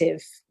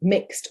 negative,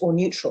 mixed, or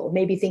neutral?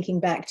 Maybe thinking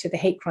back to the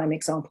hate crime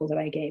example that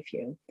I gave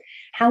you.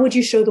 How would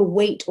you show the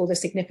weight or the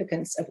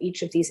significance of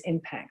each of these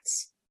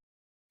impacts?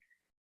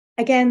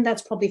 Again,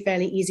 that's probably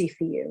fairly easy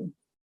for you.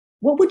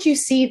 What would you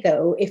see,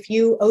 though, if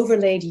you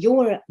overlaid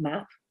your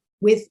map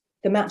with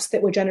the maps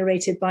that were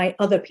generated by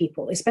other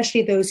people,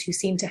 especially those who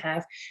seem to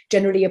have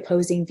generally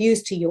opposing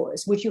views to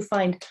yours? Would you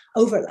find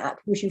overlap?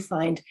 Would you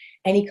find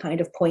any kind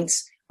of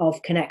points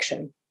of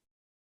connection?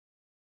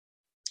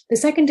 The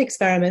second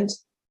experiment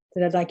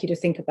that I'd like you to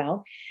think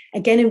about,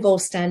 again,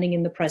 involves standing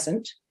in the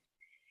present.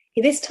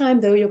 This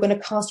time, though, you're going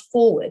to cast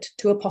forward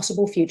to a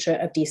possible future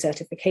of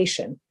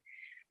decertification.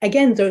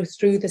 Again, though,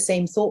 through the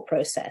same thought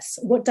process.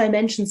 What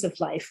dimensions of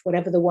life,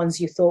 whatever the ones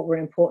you thought were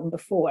important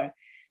before,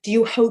 do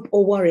you hope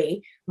or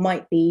worry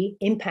might be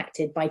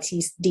impacted by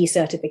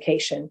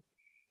decertification?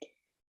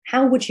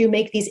 How would you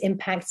make these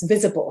impacts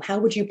visible? How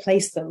would you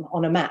place them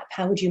on a map?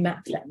 How would you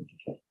map them?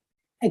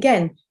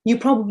 Again, you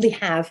probably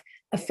have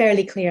a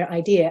fairly clear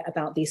idea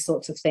about these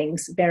sorts of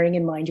things, bearing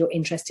in mind your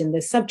interest in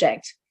this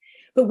subject.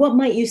 But what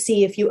might you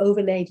see if you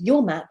overlaid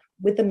your map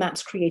with the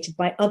maps created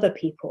by other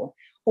people,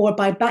 or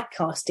by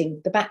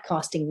backcasting, the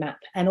backcasting map,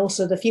 and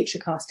also the future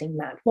casting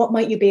map? What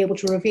might you be able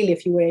to reveal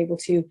if you were able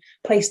to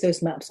place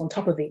those maps on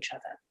top of each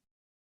other?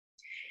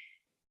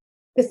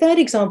 The third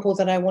example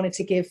that I wanted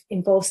to give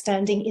involves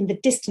standing in the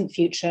distant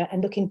future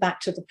and looking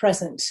back to the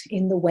present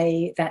in the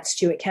way that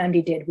Stuart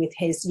Candy did with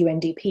his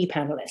UNDP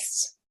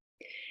panelists.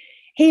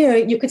 Here,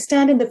 you could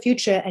stand in the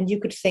future and you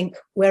could think,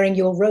 wearing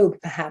your robe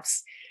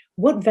perhaps,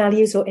 what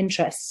values or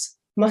interests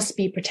must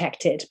be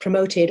protected,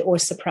 promoted, or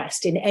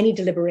suppressed in any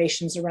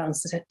deliberations around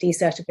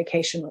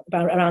decertification,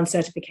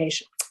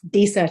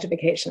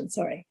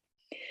 sorry.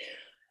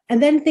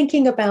 And then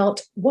thinking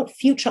about what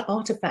future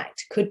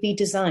artifact could be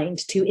designed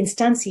to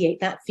instantiate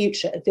that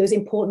future, those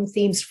important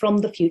themes from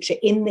the future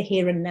in the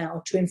here and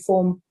now to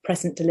inform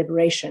present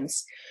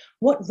deliberations.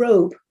 What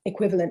robe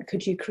equivalent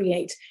could you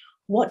create?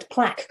 What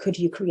plaque could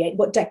you create?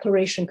 What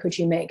declaration could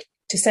you make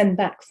to send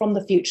back from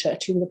the future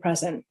to the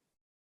present?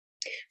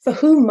 For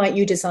whom might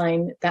you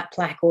design that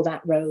plaque or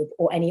that robe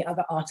or any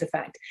other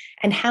artifact?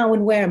 And how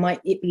and where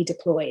might it be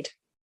deployed?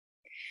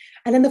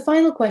 And then the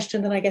final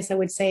question that I guess I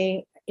would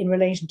say in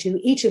relation to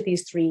each of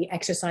these three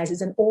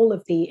exercises and all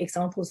of the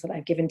examples that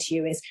I've given to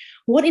you is,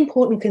 what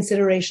important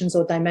considerations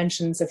or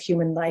dimensions of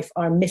human life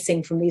are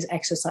missing from these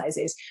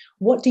exercises?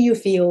 What do you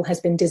feel has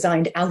been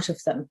designed out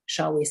of them,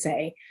 shall we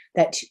say,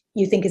 that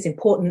you think is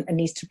important and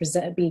needs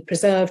to be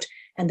preserved,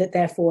 and that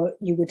therefore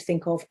you would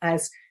think of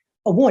as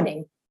a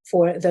warning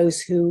for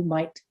those who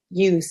might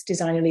use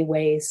designerly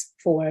ways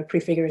for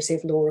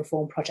prefigurative law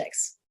reform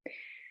projects?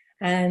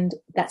 And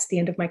that's the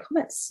end of my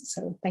comments.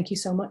 So thank you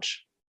so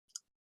much.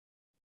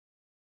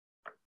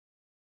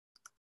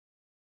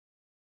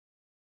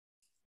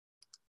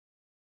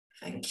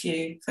 Thank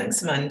you.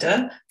 Thanks,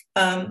 Amanda.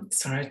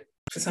 Sorry,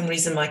 for some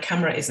reason my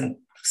camera isn't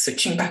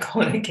switching back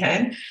on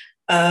again.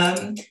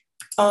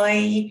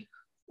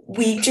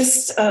 We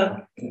just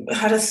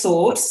had a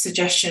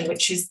suggestion,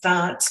 which is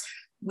that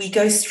we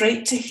go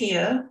straight to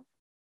hear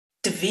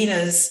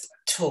Davina's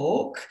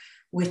talk,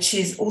 which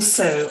is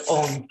also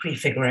on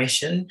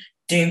prefiguration,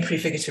 doing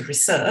prefigurative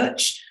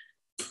research,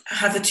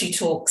 have the two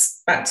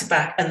talks back to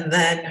back, and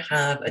then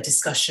have a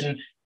discussion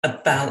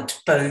about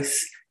both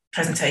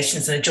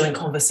presentations and a joint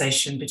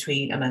conversation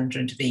between Amanda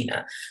and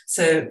Davina.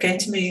 So going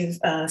to move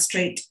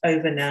straight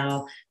over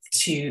now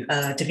to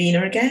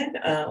Davina again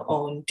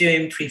on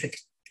doing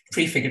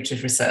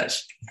prefigurative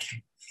research.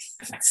 Okay.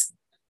 Thanks.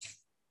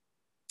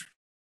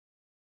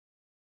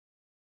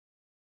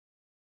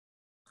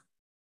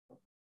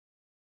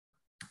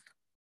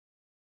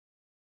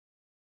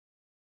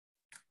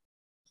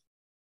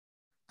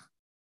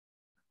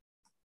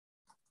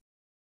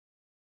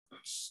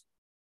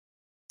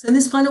 So in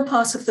this final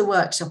part of the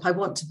workshop, I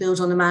want to build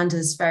on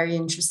Amanda's very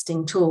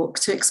interesting talk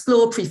to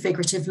explore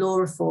prefigurative law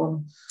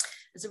reform.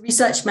 As a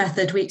research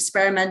method, we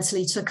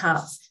experimentally took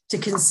up to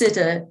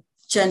consider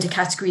gender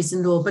categories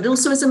in law, but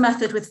also as a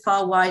method with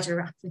far wider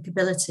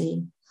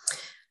applicability.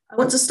 I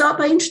want to start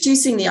by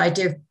introducing the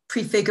idea of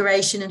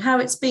prefiguration and how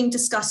it's being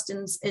discussed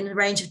in a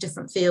range of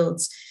different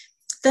fields.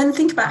 Then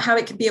think about how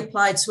it can be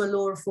applied to a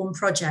law reform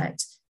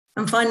project.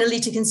 And finally,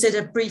 to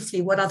consider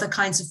briefly what other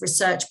kinds of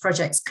research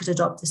projects could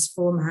adopt this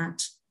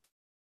format.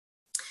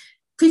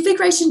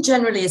 Prefiguration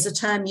generally is a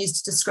term used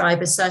to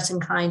describe a certain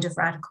kind of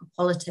radical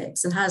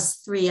politics and has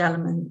three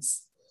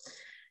elements.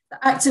 The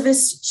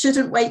activists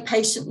shouldn't wait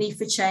patiently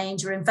for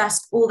change or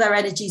invest all their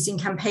energies in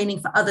campaigning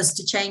for others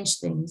to change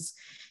things.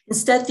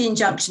 Instead, the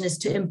injunction is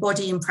to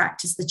embody and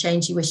practice the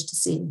change you wish to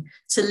see,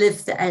 to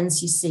live the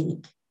ends you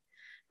seek.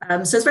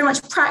 So it's very much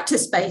a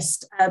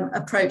practice-based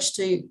approach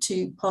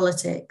to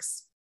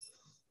politics.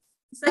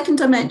 The second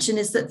dimension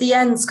is that the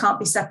ends can't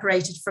be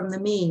separated from the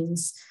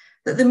means,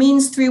 that the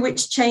means through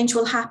which change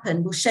will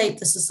happen will shape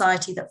the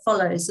society that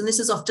follows. And this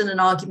is often an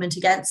argument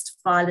against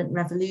violent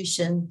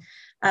revolution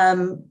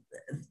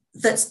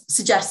that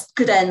suggests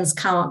good ends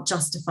can't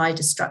justify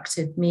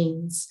destructive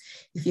means.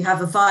 If you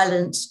have a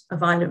violent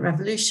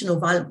revolution or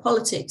violent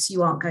politics,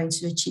 you aren't going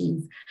to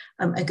achieve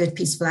a good,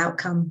 peaceful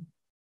outcome.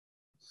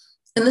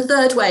 And the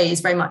third way is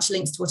very much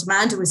linked to what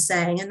Amanda was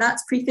saying, and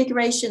that's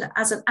prefiguration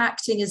as an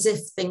acting as if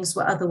things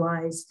were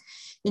otherwise.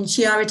 In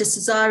Chiara de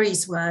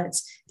Cesari's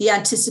words, the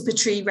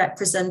anticipatory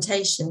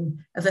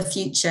representation of a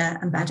future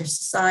and better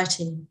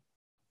society.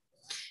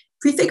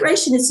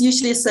 Prefiguration is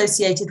usually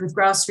associated with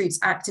grassroots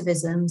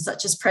activism,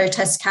 such as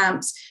protest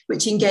camps,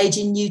 which engage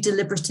in new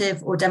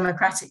deliberative or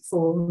democratic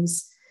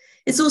forms.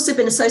 It's also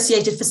been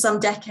associated for some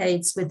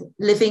decades with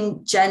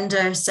living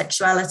gender,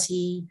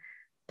 sexuality,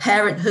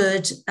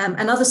 parenthood,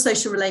 and other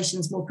social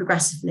relations more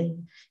progressively,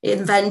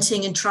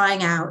 inventing and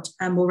trying out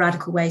more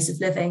radical ways of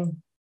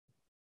living.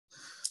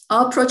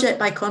 Our project,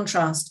 by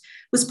contrast,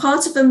 was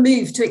part of a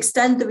move to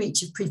extend the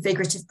reach of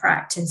prefigurative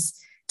practice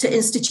to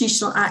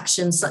institutional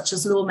actions such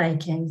as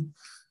lawmaking.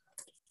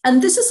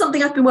 And this is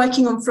something I've been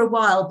working on for a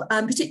while,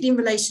 particularly in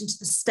relation to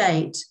the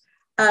state,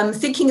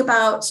 thinking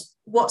about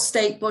what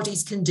state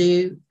bodies can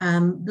do,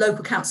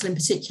 local council in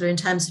particular, in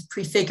terms of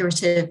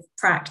prefigurative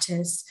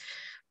practice,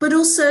 but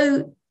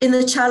also in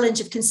the challenge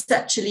of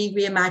conceptually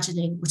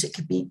reimagining what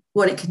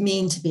it could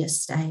mean to be a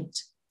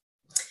state.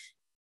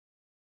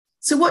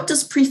 So what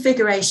does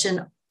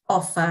prefiguration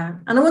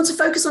offer? And I want to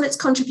focus on its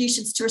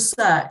contributions to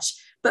research,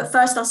 but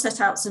first I'll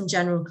set out some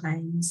general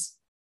claims.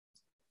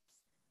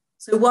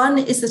 So one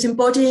is that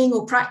embodying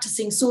or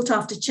practicing sought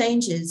after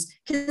changes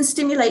can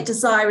stimulate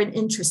desire and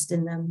interest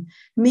in them.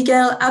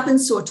 Miguel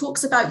Abençour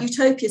talks about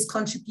utopia's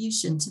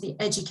contribution to the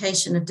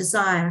education of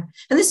desire,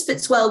 and this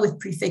fits well with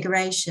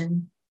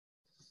prefiguration.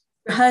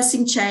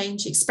 Rehearsing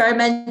change,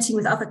 experimenting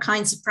with other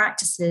kinds of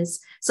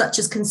practices, such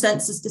as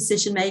consensus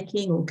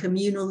decision-making or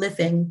communal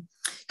living,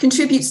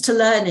 contributes to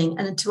learning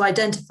and to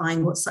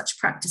identifying what such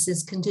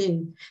practices can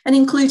do, and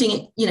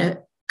including,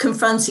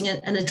 confronting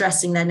and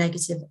addressing their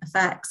negative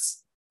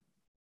effects.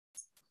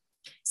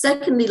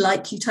 Secondly,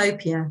 like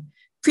utopia,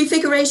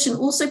 prefiguration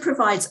also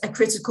provides a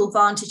critical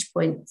vantage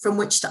point from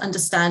which to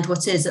understand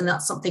what is, and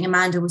that's something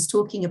Amanda was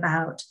talking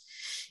about,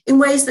 in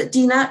ways that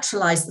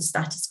denaturalize the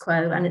status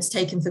quo and its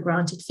taken for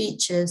granted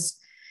features.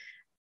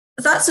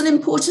 That's an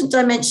important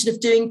dimension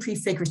of doing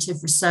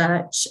prefigurative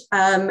research.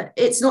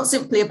 It's not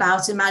simply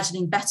about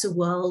imagining better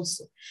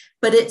worlds,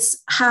 but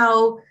it's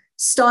how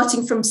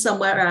starting from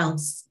somewhere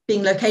else,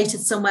 being located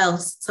somewhere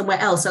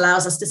else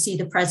allows us to see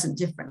the present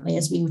differently,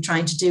 as we were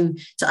trying to do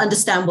to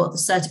understand what the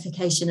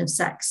certification of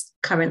sex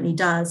currently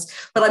does.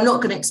 But I'm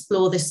not going to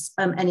explore this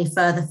any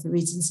further for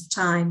reasons of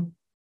time.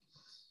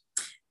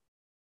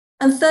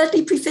 And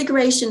thirdly,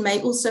 prefiguration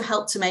may also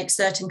help to make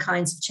certain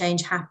kinds of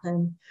change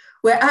happen,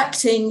 where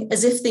acting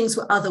as if things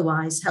were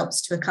otherwise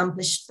helps to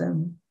accomplish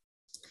them.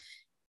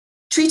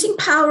 Treating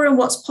power and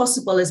what's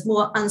possible as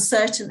more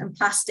uncertain and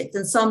plastic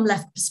than some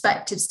left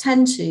perspectives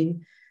tend to,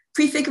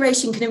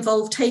 prefiguration can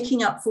involve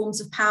taking up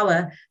forms of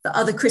power that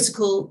other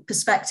critical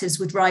perspectives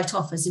would write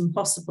off as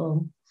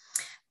impossible.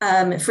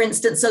 For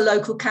instance, a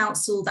local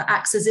council that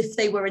acts as if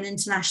they were an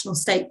international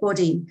state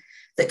body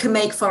that can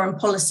make foreign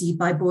policy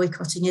by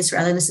boycotting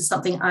Israel. And this is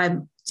something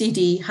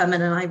Didi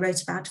Herman and I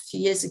wrote about a few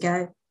years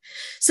ago.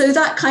 So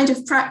that kind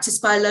of practice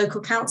by a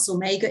local council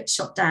may get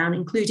shot down,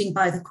 including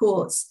by the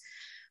courts.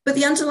 But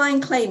the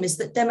underlying claim is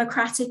that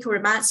democratic or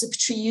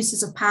emancipatory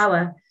uses of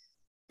power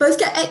both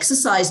get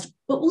exercised,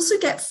 but also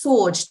get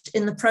forged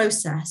in the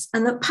process,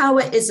 and that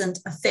power isn't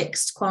a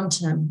fixed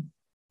quantum.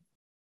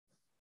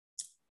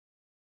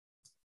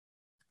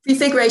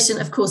 Prefiguration,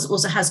 of course,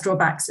 also has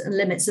drawbacks and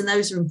limits, and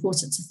those are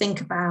important to think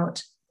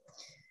about.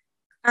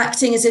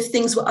 Acting as if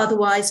things were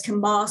otherwise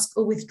can mask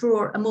or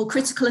withdraw a more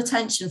critical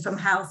attention from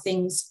how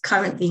things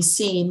currently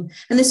seem.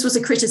 And this was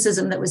a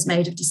criticism that was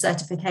made of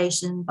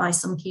decertification by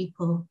some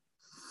people.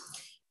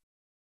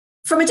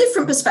 From a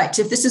different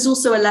perspective, this is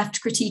also a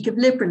left critique of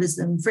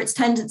liberalism for its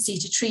tendency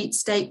to treat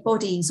state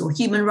bodies or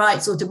human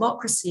rights or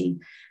democracy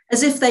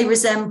as if they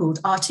resembled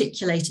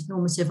articulated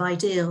normative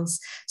ideals.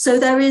 So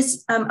there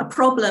is a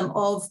problem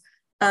of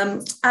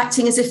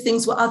acting as if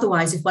things were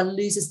otherwise if one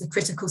loses the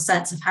critical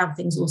sense of how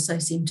things also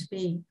seem to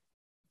be.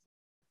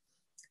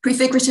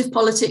 Prefigurative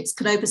politics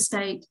can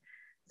overstate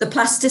the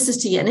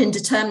plasticity and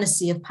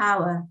indeterminacy of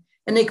power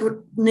and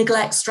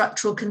neglect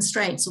structural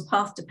constraints or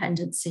path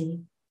dependency.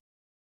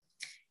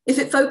 If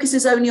it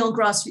focuses only on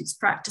grassroots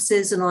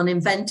practices and on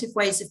inventive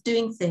ways of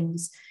doing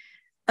things,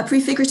 a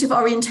prefigurative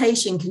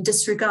orientation can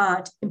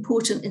disregard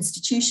important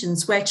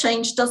institutions where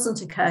change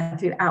doesn't occur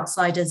through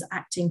outsiders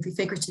acting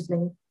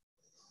prefiguratively.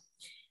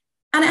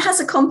 And it has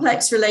a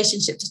complex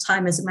relationship to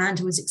time, as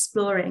Amanda was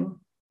exploring.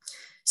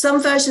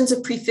 Some versions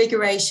of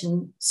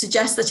prefiguration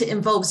suggest that it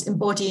involves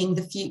embodying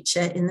the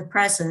future in the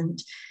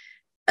present.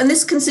 And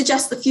this can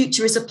suggest the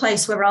future is a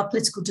place where our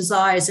political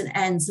desires and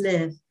ends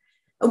live,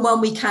 and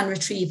one we can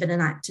retrieve and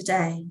enact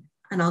today.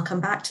 And I'll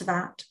come back to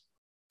that.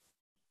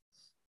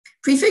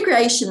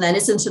 Prefiguration then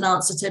isn't an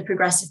answer to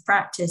progressive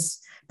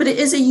practice, but it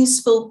is a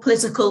useful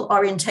political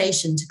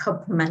orientation to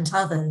complement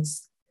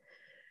others.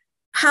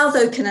 How,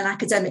 though, can an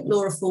academic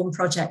law reform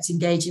project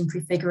engage in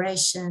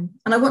prefiguration?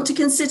 And I want to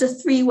consider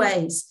 3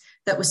 ways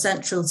that were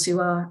central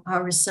to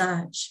our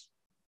research.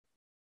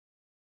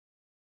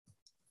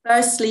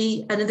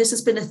 Firstly, and this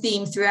has been a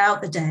theme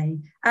throughout the day,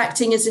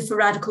 acting as if a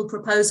radical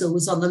proposal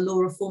was on the law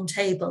reform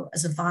table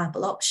as a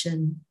viable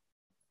option.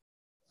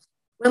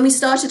 When we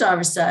started our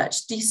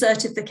research,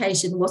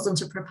 decertification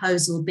wasn't a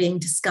proposal being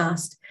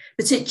discussed,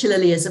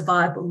 particularly as a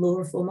viable law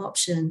reform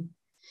option.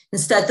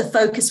 Instead, the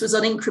focus was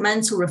on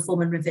incremental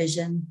reform and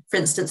revision, for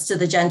instance, to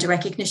the Gender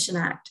Recognition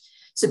Act,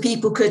 so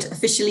people could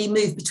officially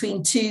move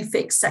between 2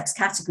 fixed sex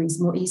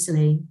categories more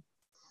easily.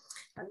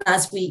 And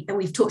as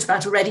we've talked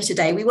about already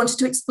today, we wanted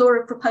to explore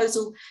a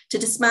proposal to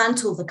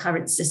dismantle the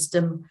current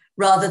system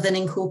rather than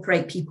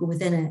incorporate people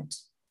within it.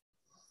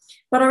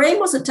 But our aim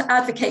wasn't to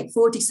advocate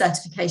for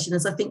decertification,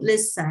 as I think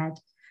Liz said,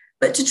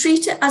 but to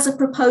treat it as a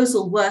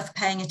proposal worth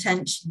paying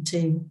attention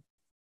to.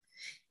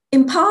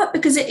 In part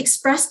because it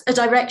expressed a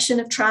direction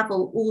of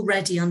travel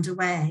already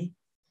underway.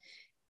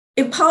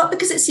 In part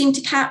because it seemed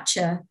to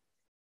capture,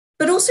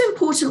 but also in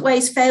important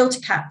ways failed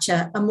to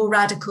capture, a more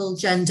radical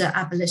gender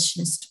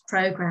abolitionist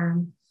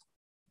programme.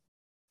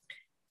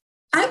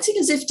 Acting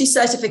as if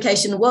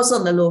decertification was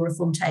on the law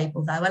reform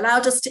table, though,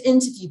 allowed us to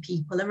interview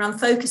people and run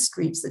focus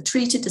groups that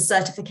treated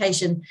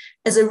decertification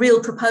as a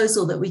real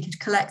proposal that we could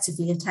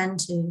collectively attend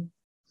to.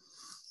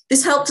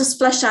 This helped us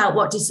flesh out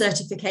what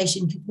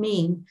decertification could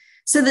mean,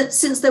 so that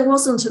since there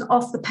wasn't an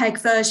off-the-peg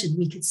version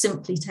we could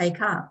simply take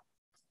up.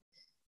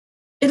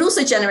 It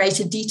also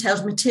generated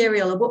detailed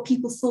material of what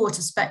people thought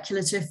a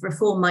speculative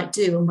reform might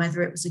do and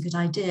whether it was a good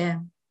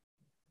idea.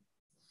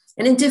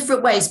 And in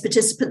different ways,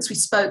 participants we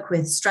spoke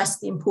with stressed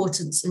the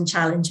importance and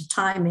challenge of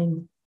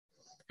timing.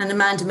 And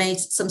Amanda made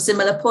some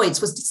similar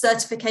points. Was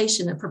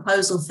decertification a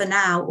proposal for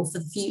now or for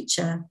the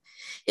future?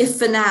 If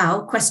for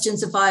now,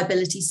 questions of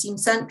viability seem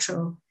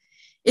central.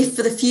 If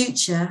for the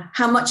future,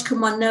 how much can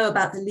one know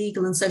about the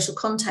legal and social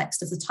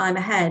context of the time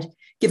ahead,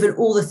 given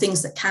all the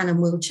things that can and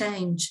will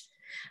change?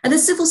 And a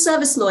civil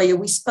service lawyer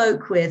we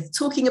spoke with,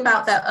 talking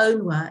about their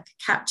own work,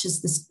 captures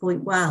this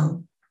point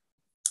well.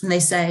 And they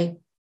say,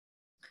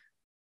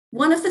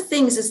 one of the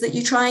things is that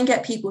you try and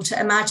get people to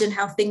imagine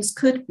how things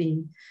could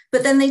be,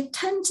 but then they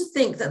tend to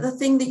think that the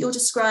thing that you're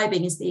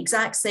describing is the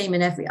exact same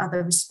in every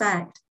other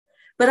respect.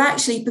 But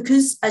actually,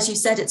 because, as you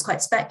said, it's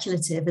quite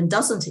speculative and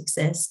doesn't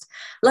exist,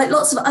 like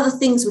lots of other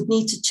things would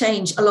need to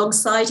change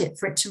alongside it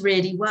for it to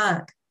really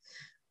work.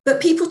 But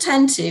people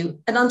tend to,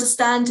 and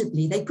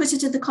understandably, they put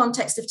it in the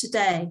context of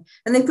today,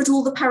 and they put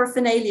all the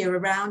paraphernalia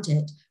around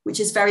it,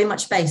 which is very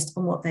much based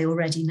on what they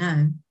already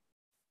know.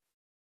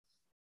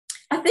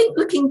 I think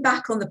looking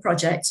back on the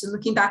project and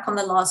looking back on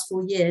the last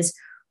 4 years,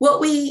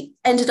 what we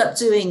ended up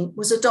doing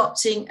was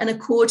adopting an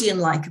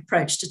accordion-like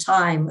approach to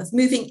time, of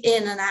moving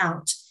in and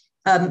out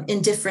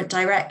in different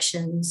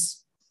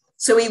directions.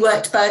 So we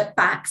worked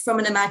back from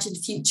an imagined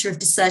future of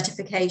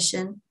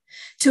decertification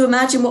to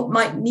imagine what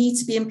might need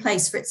to be in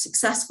place for its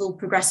successful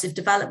progressive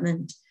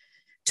development,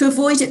 to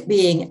avoid it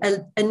being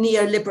a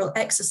neoliberal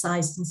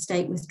exercise in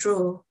state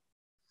withdrawal.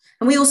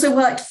 And we also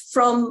worked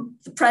from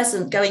the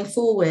present going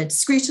forward,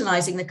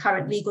 scrutinising the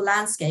current legal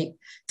landscape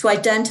to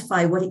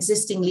identify what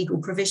existing legal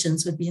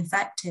provisions would be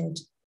affected.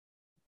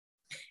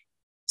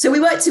 So we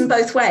worked in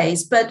both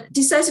ways, but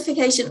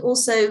decertification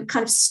also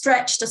kind of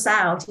stretched us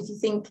out. If you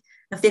think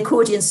of the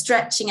accordion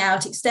stretching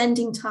out,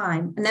 extending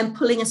time, and then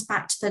pulling us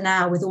back to the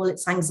now with all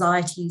its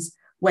anxieties,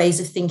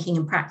 ways of thinking,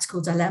 and practical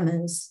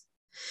dilemmas.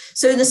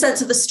 So in the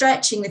sense of the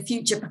stretching, the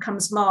future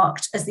becomes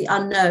marked as the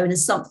unknown,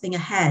 as something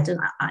ahead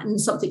and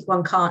something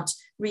one can't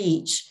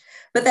reach.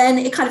 But then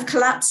it kind of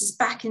collapses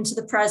back into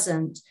the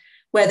present,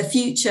 where the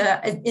future,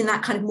 in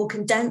that kind of more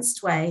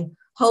condensed way,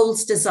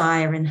 holds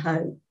desire and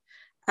hope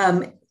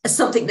as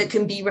something that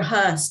can be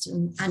rehearsed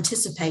and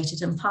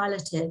anticipated and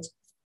piloted.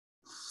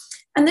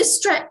 And this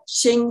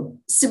stretching,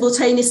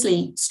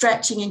 simultaneously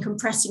stretching and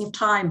compressing of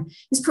time,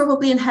 is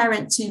probably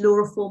inherent to law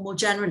reform more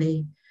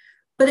generally,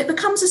 but it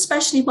becomes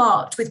especially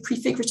marked with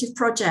prefigurative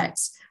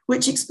projects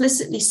which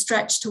explicitly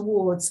stretch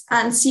towards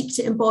and seek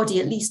to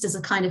embody, at least as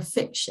a kind of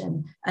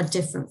fiction, a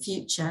different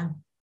future.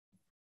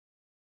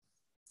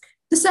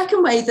 The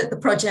second way that the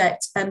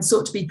project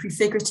sought to be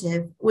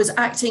prefigurative was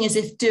acting as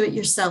if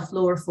do-it-yourself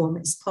law reform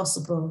is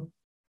possible.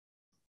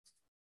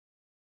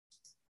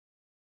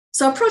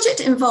 So our project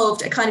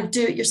involved a kind of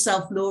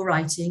do-it-yourself law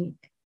writing.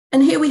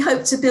 And here we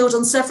hope to build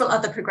on several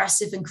other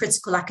progressive and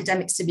critical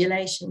academic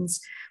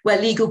simulations where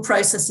legal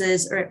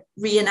processes are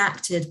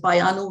reenacted by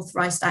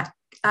unauthorized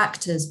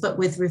actors, but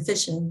with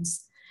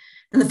revisions.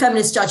 And the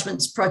Feminist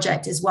Judgments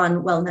Project is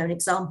one well-known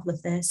example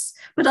of this,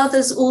 but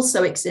others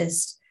also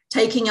exist,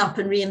 taking up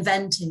and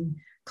reinventing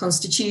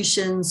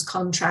constitutions,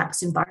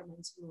 contracts,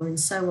 environmental law, and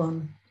so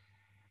on.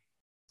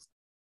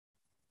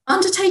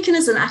 Undertaken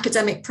as an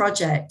academic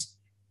project,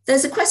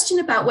 there's a question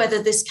about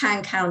whether this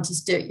can count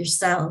as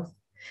do-it-yourself.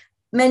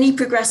 Many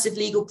progressive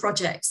legal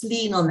projects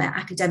lean on their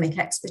academic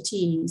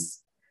expertise.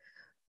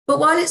 But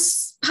while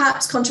it's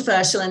perhaps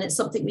controversial and it's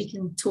something we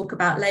can talk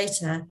about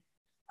later,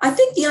 I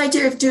think the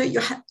idea of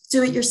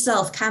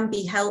do-it-yourself can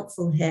be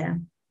helpful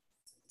here.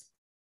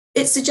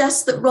 It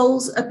suggests that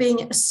roles are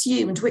being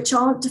assumed which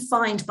aren't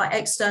defined by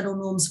external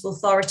norms of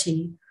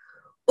authority,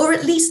 or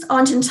at least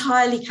aren't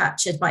entirely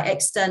captured by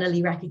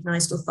externally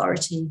recognized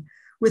authority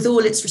with all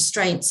its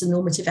restraints and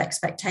normative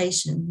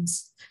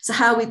expectations. So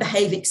how we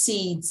behave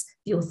exceeds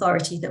the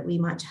authority that we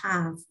might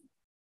have.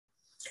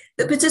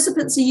 That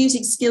participants are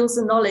using skills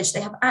and knowledge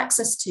they have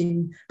access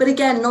to, but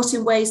again, not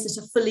in ways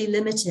that are fully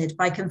limited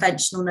by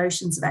conventional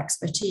notions of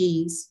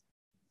expertise.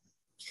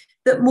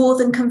 That more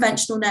than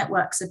conventional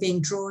networks are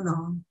being drawn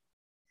on.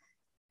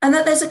 And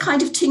that there's a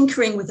kind of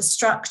tinkering with the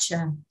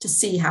structure to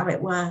see how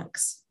it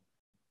works.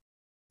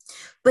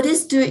 But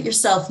is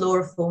do-it-yourself law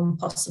reform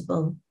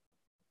possible?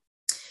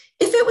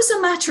 If it was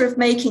a matter of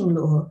making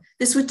law,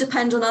 this would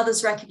depend on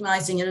others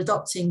recognizing and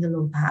adopting the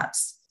law,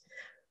 perhaps.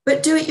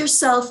 But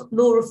do-it-yourself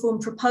law reform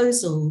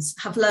proposals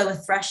have lower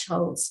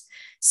thresholds,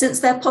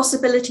 since their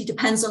possibility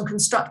depends on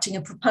constructing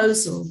a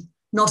proposal,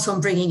 not on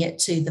bringing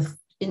it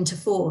into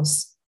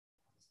force.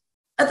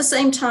 At the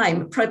same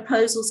time,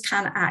 proposals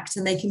can act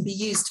and they can be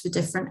used for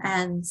different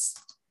ends.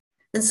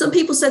 And some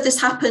people said this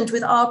happened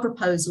with our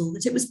proposal,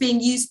 that it was being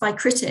used by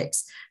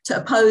critics to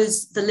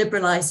oppose the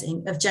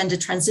liberalising of gender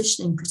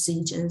transitioning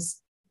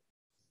procedures.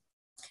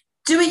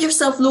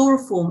 Do-it-yourself law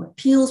reform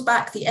peels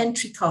back the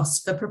entry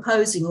costs for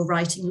proposing or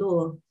writing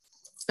law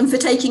and for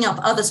taking up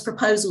others'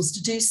 proposals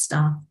to do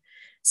stuff,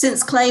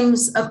 since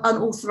claims of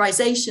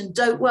unauthorisation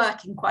don't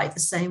work in quite the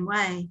same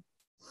way.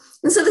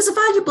 And so there's a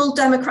valuable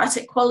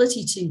democratic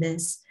quality to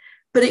this,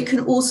 but it can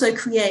also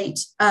create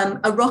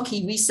a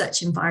rocky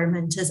research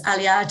environment, as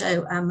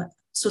Aliado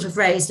sort of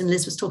raised and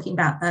Liz was talking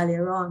about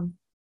earlier on.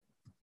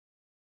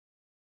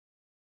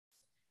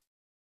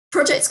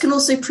 Projects can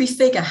also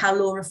prefigure how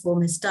law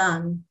reform is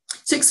done,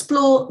 to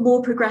explore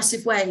more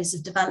progressive ways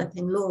of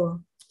developing law.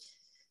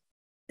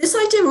 This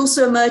idea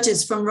also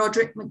emerges from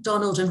Roderick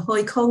MacDonald and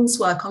Hui Kong's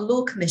work on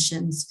law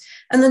commissions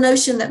and the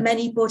notion that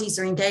many bodies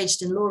are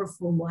engaged in law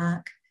reform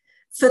work.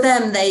 For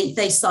them,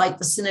 they cite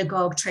the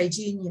synagogue, trade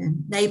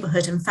union,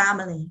 neighbourhood and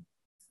family.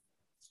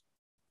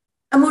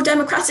 A more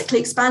democratically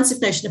expansive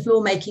notion of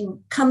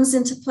lawmaking comes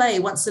into play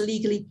once a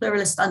legally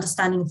pluralist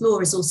understanding of law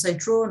is also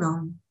drawn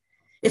on.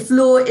 If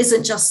law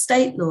isn't just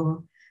state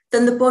law,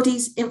 then the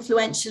bodies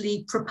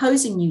influentially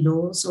proposing new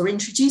laws or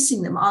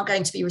introducing them are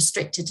going to be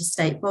restricted to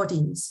state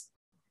bodies.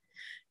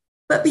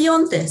 But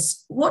beyond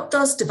this, what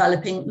does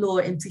developing law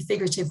in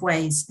prefigurative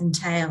ways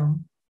entail?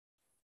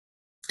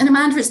 And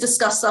Amanda has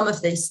discussed some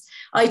of this,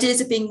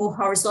 ideas of being more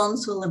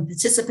horizontal and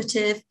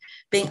participative,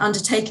 being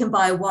undertaken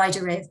by a wide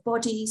array of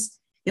bodies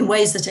in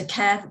ways that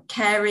are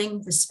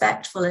caring,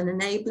 respectful and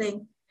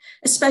enabling,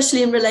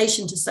 especially in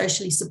relation to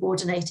socially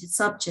subordinated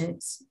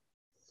subjects.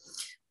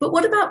 But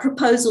what about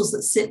proposals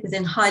that sit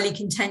within highly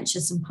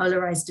contentious and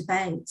polarized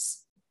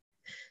debates?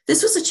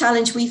 This was a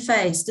challenge we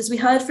faced as we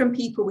heard from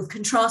people with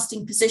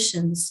contrasting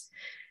positions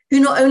who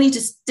not only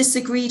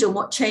disagreed on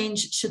what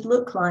change should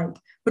look like,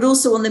 but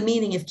also on the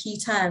meaning of key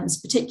terms,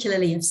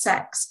 particularly of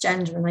sex,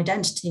 gender, and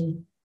identity.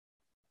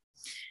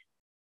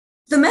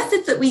 The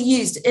method that we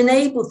used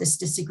enabled this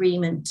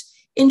disagreement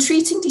in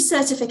treating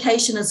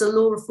decertification as a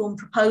law reform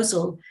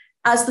proposal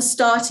as the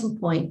starting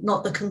point,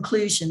 not the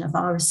conclusion of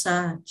our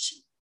research.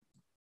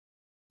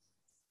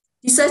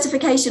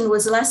 Decertification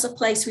was less a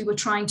place we were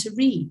trying to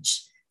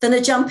reach than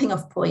a jumping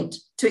off point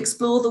to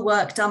explore the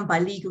work done by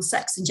legal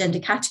sex and gender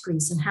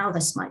categories and how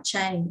this might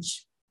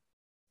change.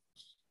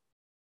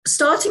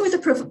 Starting with a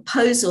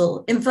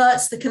proposal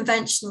inverts the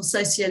conventional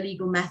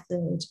socio-legal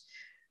method,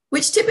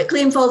 which typically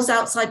involves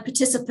outside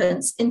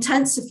participants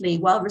intensively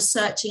while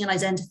researching and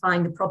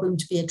identifying the problem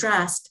to be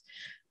addressed,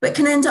 but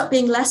can end up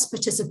being less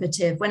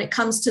participative when it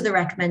comes to the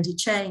recommended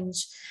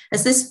change,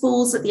 as this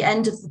falls at the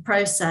end of the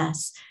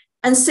process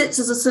and sits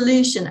as a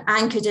solution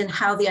anchored in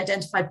how the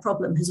identified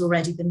problem has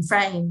already been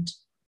framed.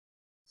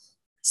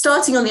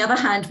 Starting, on the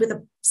other hand, with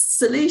a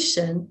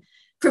solution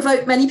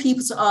provoked many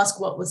people to ask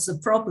what was the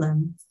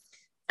problem,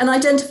 and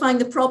identifying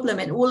the problem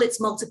in all its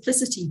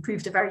multiplicity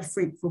proved a very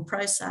fruitful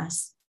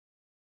process.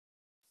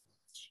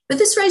 But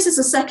this raises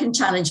a second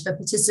challenge for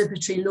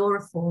participatory law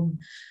reform,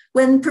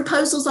 when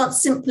proposals aren't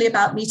simply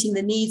about meeting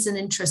the needs and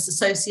interests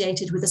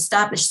associated with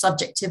established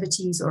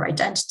subjectivities or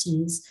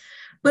identities,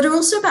 but are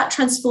also about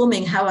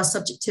transforming how our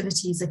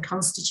subjectivities are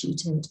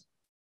constituted.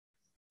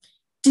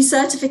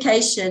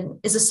 Decertification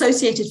is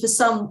associated for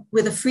some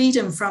with a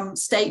freedom from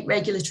state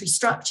regulatory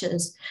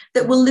structures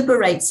that will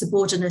liberate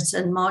subordinate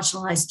and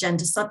marginalized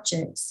gender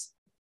subjects.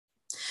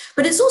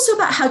 But it's also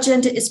about how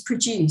gender is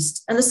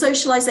produced and the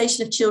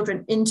socialization of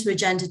children into a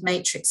gendered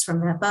matrix from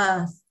their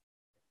birth.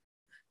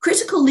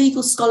 Critical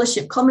legal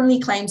scholarship commonly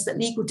claims that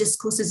legal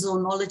discourses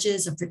or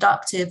knowledges are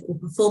productive or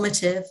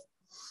performative,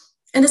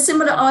 and a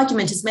similar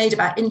argument is made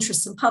about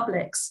interests and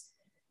publics,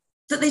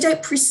 that they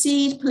don't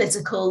precede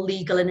political,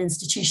 legal, and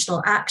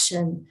institutional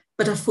action,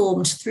 but are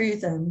formed through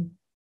them.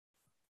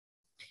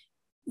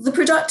 The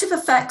productive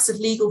effects of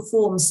legal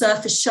forms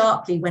surface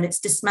sharply when its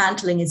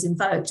dismantling is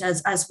invoked,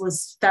 as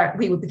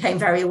we became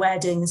very aware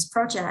doing this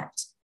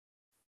project.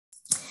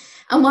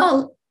 And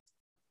while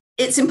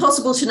it's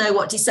impossible to know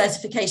what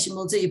decertification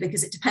will do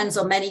because it depends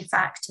on many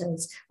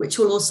factors, which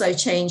will also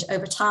change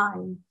over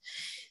time,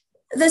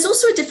 there's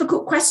also a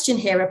difficult question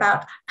here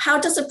about how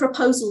does a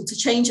proposal to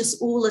change us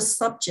all as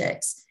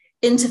subjects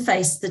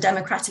interface the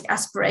democratic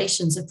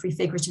aspirations of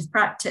prefigurative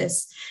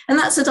practice? And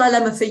that's a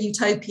dilemma for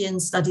utopian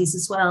studies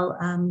as well,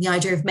 the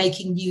idea of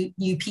making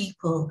new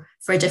people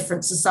for a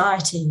different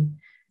society.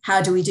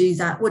 How do we do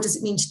that? What does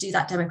it mean to do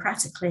that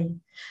democratically?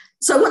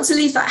 So I want to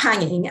leave that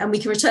hanging, and we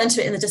can return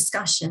to it in the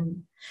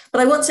discussion.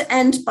 But I want to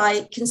end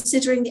by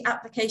considering the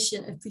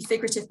application of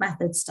prefigurative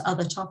methods to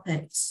other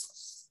topics.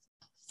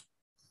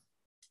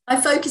 I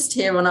focused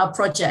here on our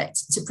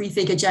project to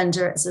prefigure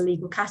gender as a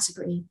legal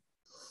category.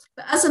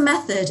 But as a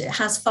method, it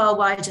has far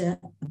wider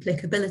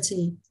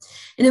applicability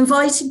in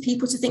inviting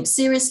people to think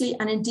seriously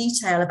and in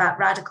detail about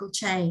radical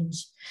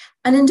change,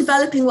 and in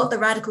developing what the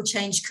radical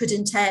change could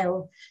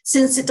entail,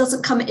 since it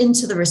doesn't come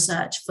into the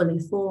research fully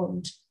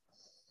formed.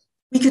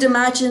 We could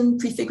imagine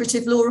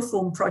prefigurative law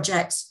reform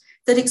projects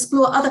that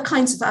explore other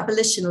kinds of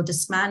abolition or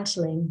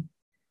dismantling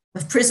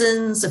of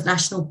prisons, of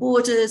national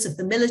borders, of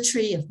the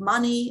military, of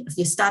money, of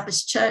the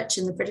established church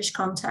in the British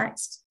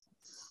context.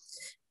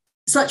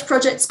 Such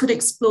projects could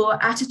explore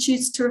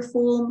attitudes to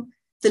reform,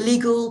 the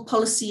legal,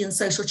 policy, and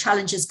social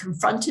challenges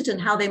confronted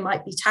and how they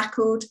might be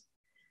tackled,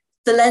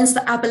 the lens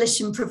that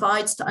abolition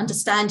provides to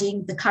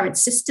understanding the current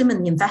system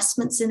and the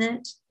investments in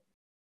it,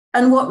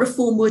 and what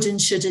reform would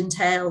and should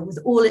entail with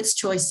all its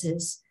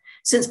choices,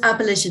 since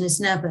abolition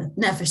is never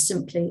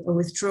simply a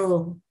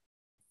withdrawal.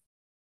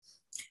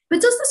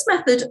 But does this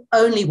method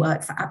only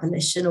work for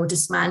abolition or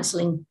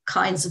dismantling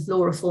kinds of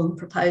law reform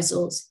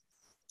proposals?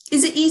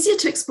 Is it easier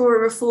to explore a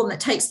reform that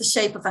takes the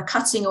shape of a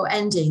cutting or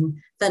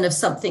ending than of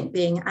something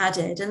being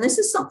added? And this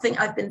is something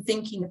I've been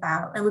thinking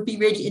about and would be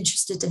really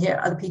interested to hear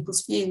other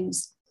people's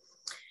views.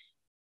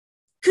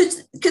 Could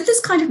this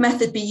kind of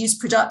method be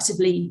used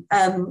productively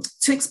to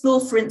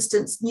explore, for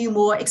instance, new,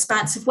 more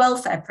expansive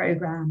welfare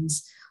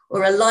programs,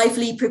 or a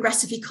lively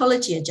progressive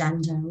ecology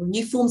agenda, or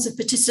new forms of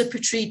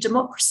participatory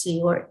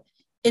democracy or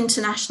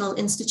international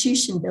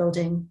institution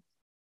building?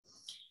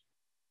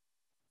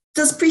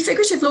 Does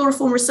prefigurative law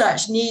reform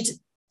research need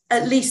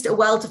at least a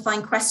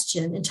well-defined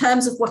question in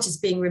terms of what is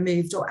being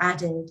removed or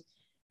added,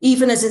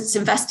 even as its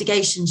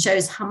investigation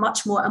shows how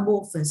much more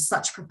amorphous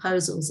such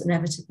proposals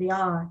inevitably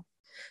are?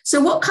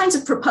 So what kinds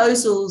of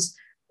proposals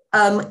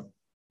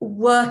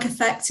work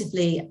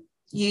effectively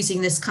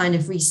using this kind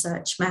of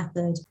research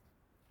method?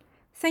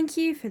 Thank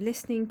you for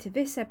listening to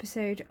this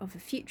episode of the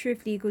Future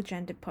of Legal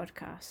Gender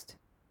podcast.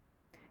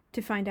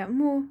 To find out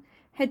more,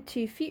 head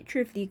to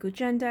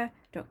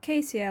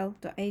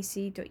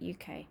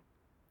futureoflegalgender.kcl.ac.uk.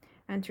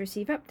 And to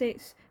receive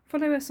updates,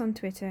 follow us on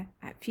Twitter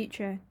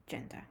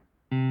 @FutureGender.